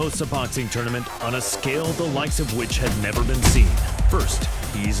 Steve hosts a boxing tournament on a scale the likes of which had never been seen. First,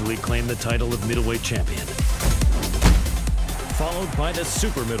 he easily claimed the title of middleweight champion, followed by the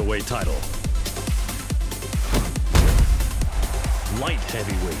super middleweight title, light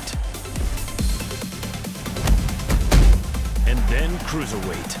heavyweight, and then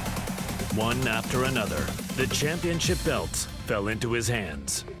cruiserweight. One after another, the championship belts fell into his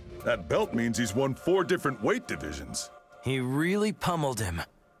hands. That belt means he's won 4 different weight divisions. He really pummeled him.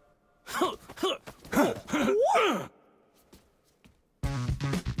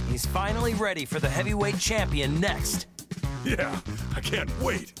 He's finally ready for the heavyweight champion next. Yeah, I can't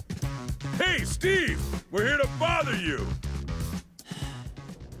wait. Hey, Steve! We're here to bother you!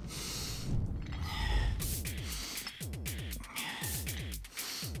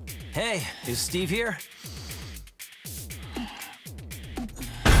 Hey, is Steve here?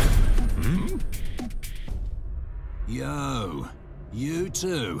 Yo, you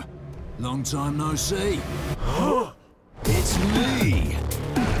too. Long time no see. It's me.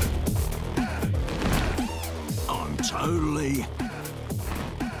 I'm totally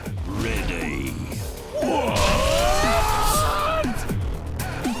ready. What?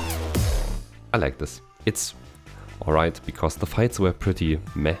 I like this. It's alright, because the fights were pretty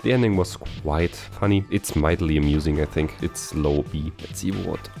meh. The ending was quite funny. It's mildly amusing, I think. It's low B. Let's see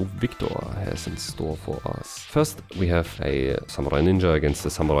what Victor has in store for us. First, we have a Samurai Ninja against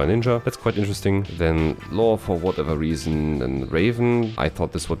a Samurai Ninja. That's quite interesting. Then Law for whatever reason, and Raven. I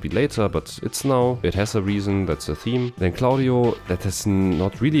thought this would be later, but it's now. It has a reason, that's a theme. Then Claudio, that is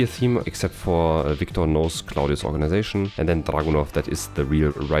not really a theme, except for Victor knows Claudio's organization. And then Dragunov, that is the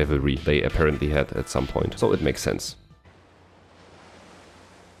real rivalry they apparently had at some point. So it makes sense.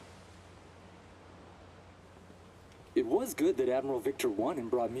 It was good that Admiral Victor won and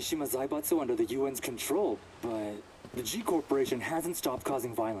brought Mishima Zaibatsu under the UN's control, but the G Corporation hasn't stopped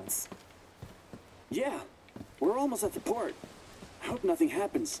causing violence. Yeah, we're almost at the port. I hope nothing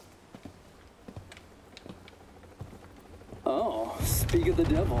happens. Oh, speak of the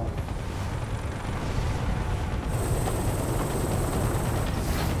devil.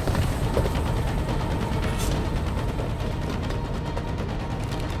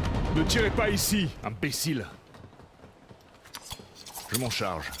 Ne tirez pas ici, imbécile. Je m'en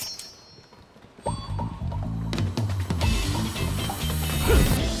charge.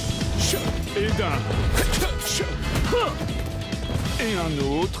 Et d'un. Et un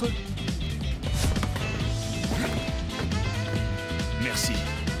autre. Merci.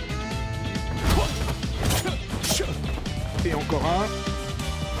 Et encore un.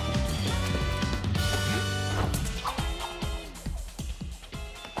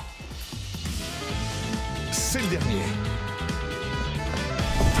 C'est le dernier.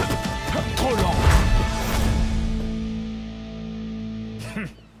 Trop lent.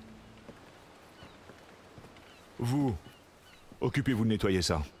 Vous, occupez-vous de nettoyer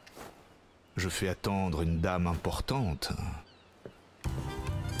ça. Je fais attendre une dame importante.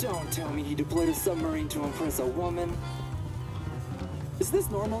 Don't tell me he deployed a submarine to impress a woman. Is this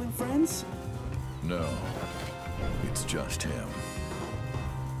normal in Friends? No, it's just him.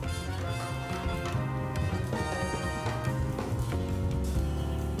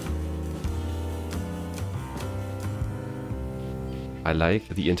 I like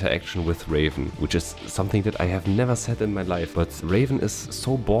the interaction with Raven, which is something that I have never said in my life. But Raven is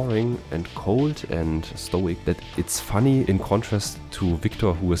so boring and cold and stoic that it's funny in contrast to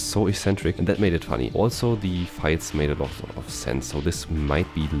Victor, who is so eccentric, and that made it funny. Also, the fights made a lot of sense, so this might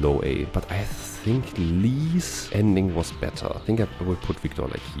be low A. But I think Lee's ending was better. I think I will put Victor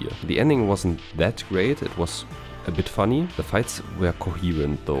like here. The ending wasn't that great, it was a bit funny. The fights were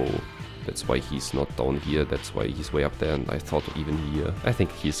coherent though. That's why he's not down here, that's why he's way up there, and I thought even here. I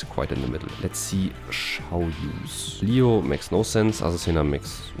think he's quite in the middle. Let's see Xiaoyu's. Leo makes no sense, Azucena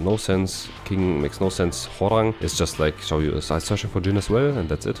makes no sense, King makes no sense, Hwoarang is just like Xiaoyu is searching for Jin as well, and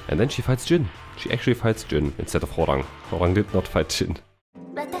that's it. And then she fights Jin. She actually fights Jin instead of Hwoarang. Hwoarang did not fight Jin.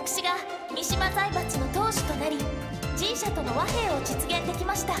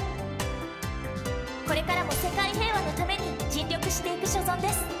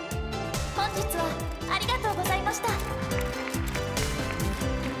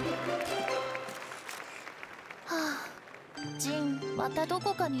 Jin, またど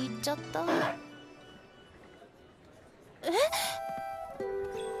こかに行っちゃった。え？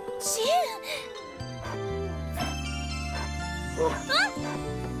ジン！もう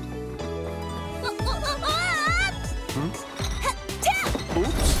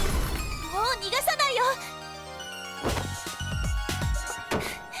逃がさないよ。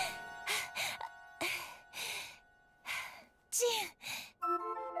ジン。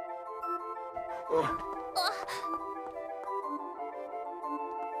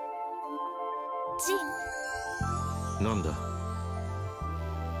ジン。なんだ。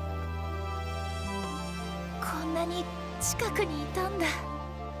こんなに近くにいたんだ。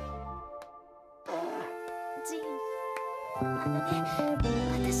ジン。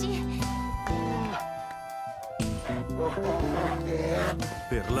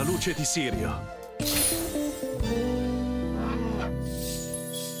Per la luce di Sirio.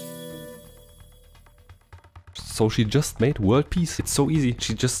 So she just made world peace. It's so easy.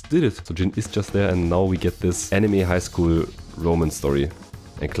 She just did it. So Jin is just there, and now we get this anime high school romance story.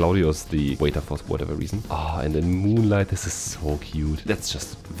 And Claudio is the waiter for whatever reason. Ah, and in moonlight, this is so cute. That's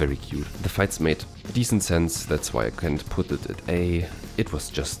just very cute. The fights made decent sense. That's why I can't put it at A. It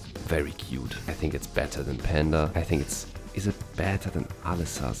was just very cute. I think it's better than Panda. I think it's... Is it better than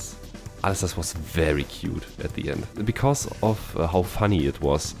Alisa's? Alisa's was very cute at the end. Because of how funny it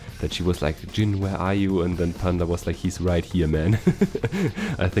was. That she was like, Jin, where are you? And then Panda was like, he's right here, man.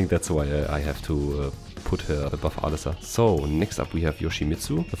 I think that's why I have to... put her above Alisa. So, next up we have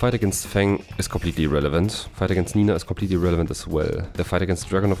Yoshimitsu. The fight against Feng is completely irrelevant. Fight against Nina is completely irrelevant as well. The fight against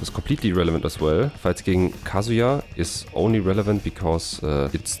Dragunov is completely irrelevant as well. Fight against Kazuya is only relevant because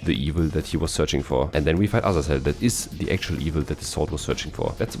it's the evil that he was searching for. And then we fight Azazel, that is the actual evil that the sword was searching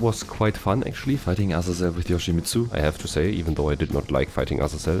for. That was quite fun actually, fighting Azazel with Yoshimitsu, I have to say, even though I did not like fighting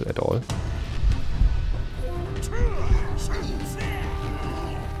Azazel at all.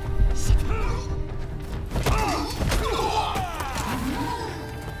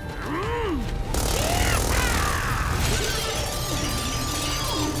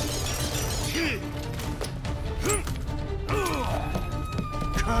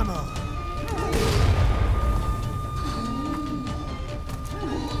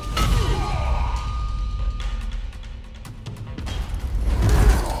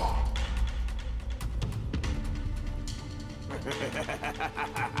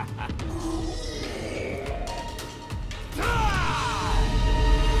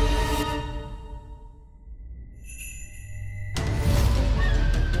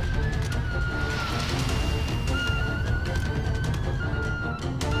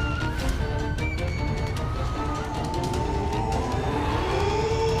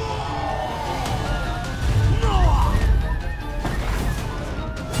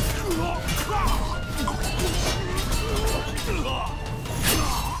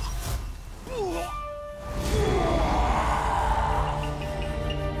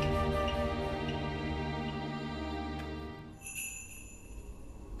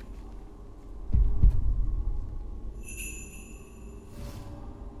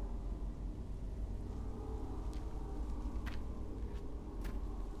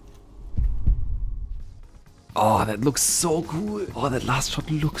 Oh, that looks so cool. Oh, that last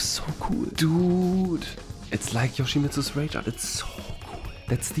shot looks so cool. Dude, it's like Yoshimitsu's rage art. It's so cool.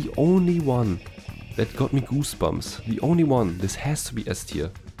 That's the only one that got me goosebumps. The only one. This has to be S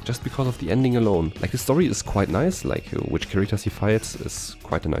tier. Just because of the ending alone. Like, the story is quite nice. Like, which characters he fights is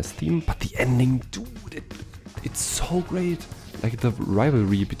quite a nice theme. But the ending, dude, it's so great. Like, the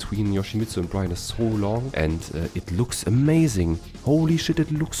rivalry between Yoshimitsu and Bryan is so long, and it looks amazing. Holy shit,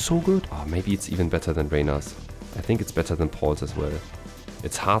 it looks so good. Oh, maybe it's even better than Reina's. I I think it's better than Paul's as well.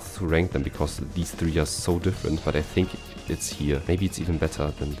 It's hard to rank them because these three are so different, but I think it's here. Maybe it's even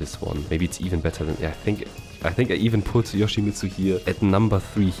better than this one. Maybe it's even better than... I think I even put Yoshimitsu here at number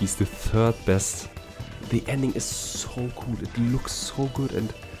 3. He's the 3rd best. The ending is so cool. It looks so good,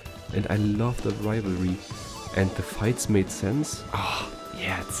 and I love the rivalry. And the fights made sense. Ah,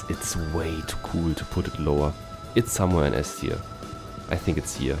 yeah, it's way too cool to put it lower. It's somewhere in S tier. I think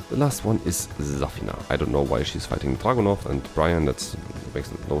it's here. The last one is Zafina. I don't know why she's fighting Dragunov and Bryan. That makes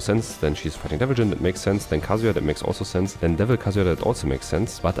no sense. Then she's fighting Devil Jin. That makes sense. Then Kazuya. That makes also sense. Then Devil Kazuya. That also makes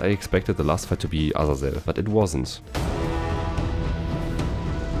sense. But I expected the last fight to be Azazel. But it wasn't.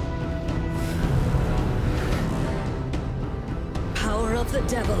 Power of the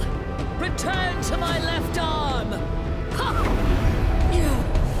devil. Return to my left arm.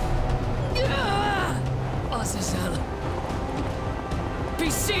 Azazel. Be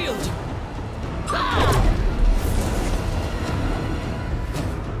sealed! Ha!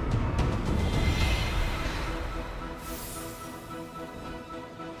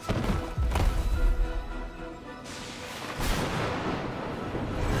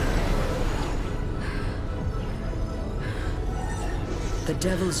 The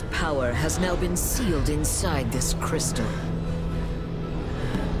devil's power has now been sealed inside this crystal.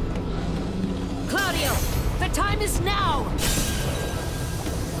 Claudio! The time is now!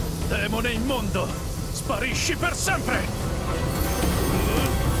 Demone immondo! Sparisci per sempre!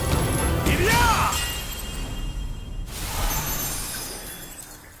 Via!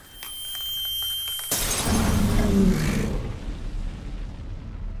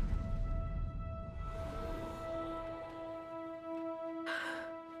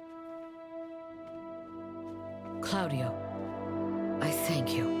 Claudio, I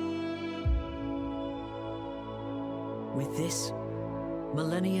thank you. With this,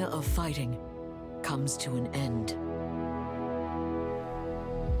 millennia of fighting comes to an end.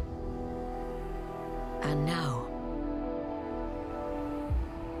 And now,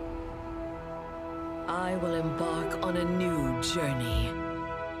 I will embark on a new journey.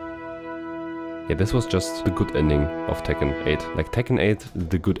 Yeah, this was just the good ending of Tekken 8. Like Tekken 8,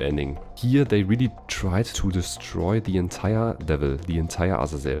 the good ending. Here they really tried to destroy the entire Devil, the entire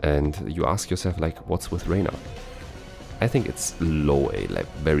Azazel. And you ask yourself, like, what's with Reina? I think it's low A, like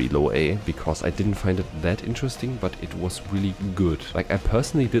very low A, because I didn't find it that interesting, but it was really good. Like, I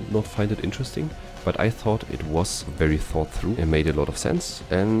personally did not find it interesting, but I thought it was very thought through. It made a lot of sense,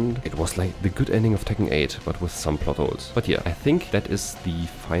 and it was like the good ending of Tekken 8, but with some plot holes. But yeah, I think that is the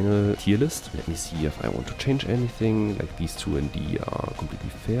final tier list. Let me see if I want to change anything. Like, these 2 and D are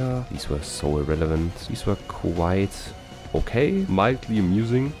completely fair. These were so irrelevant. These were quite okay, mildly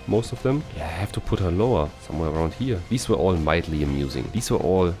amusing, most of them. Yeah, I have to put her lower, somewhere around here. These were all mildly amusing. These were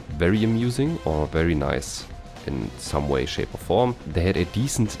all very amusing or very nice in some way, shape or form. They had a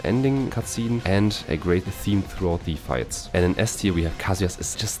decent ending cutscene and a great theme throughout the fights. And in S tier we have Kazuya's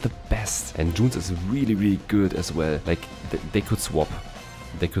is just the best. And Jun's is really, really good as well. Like, they could swap.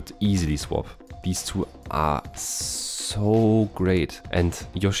 They could easily swap. These 2 are so great. And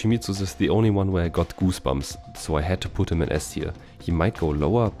Yoshimitsu's is the only one where I got goosebumps, so I had to put him in S tier. He might go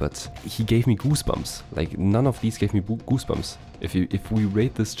lower, but he gave me goosebumps. Like, none of these gave me goosebumps. If we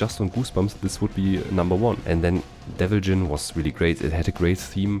rate this just on goosebumps, this would be number 1. And then Devil Jin was really great. It had a great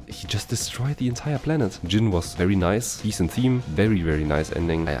theme. He just destroyed the entire planet. Jin was very nice, decent theme, very, very nice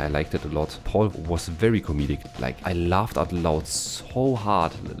ending. I liked it a lot. Paul was very comedic. Like, I laughed out loud so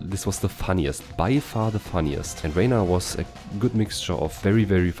hard. This was the funniest, by far the funniest. And Reina was a good mixture of very,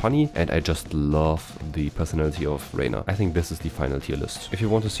 very funny, and I just love the personality of Reina. I think this is the final tier list. If you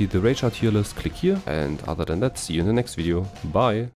want to see the Rage tier list, click here. And other than that, see you in the next video. Bye!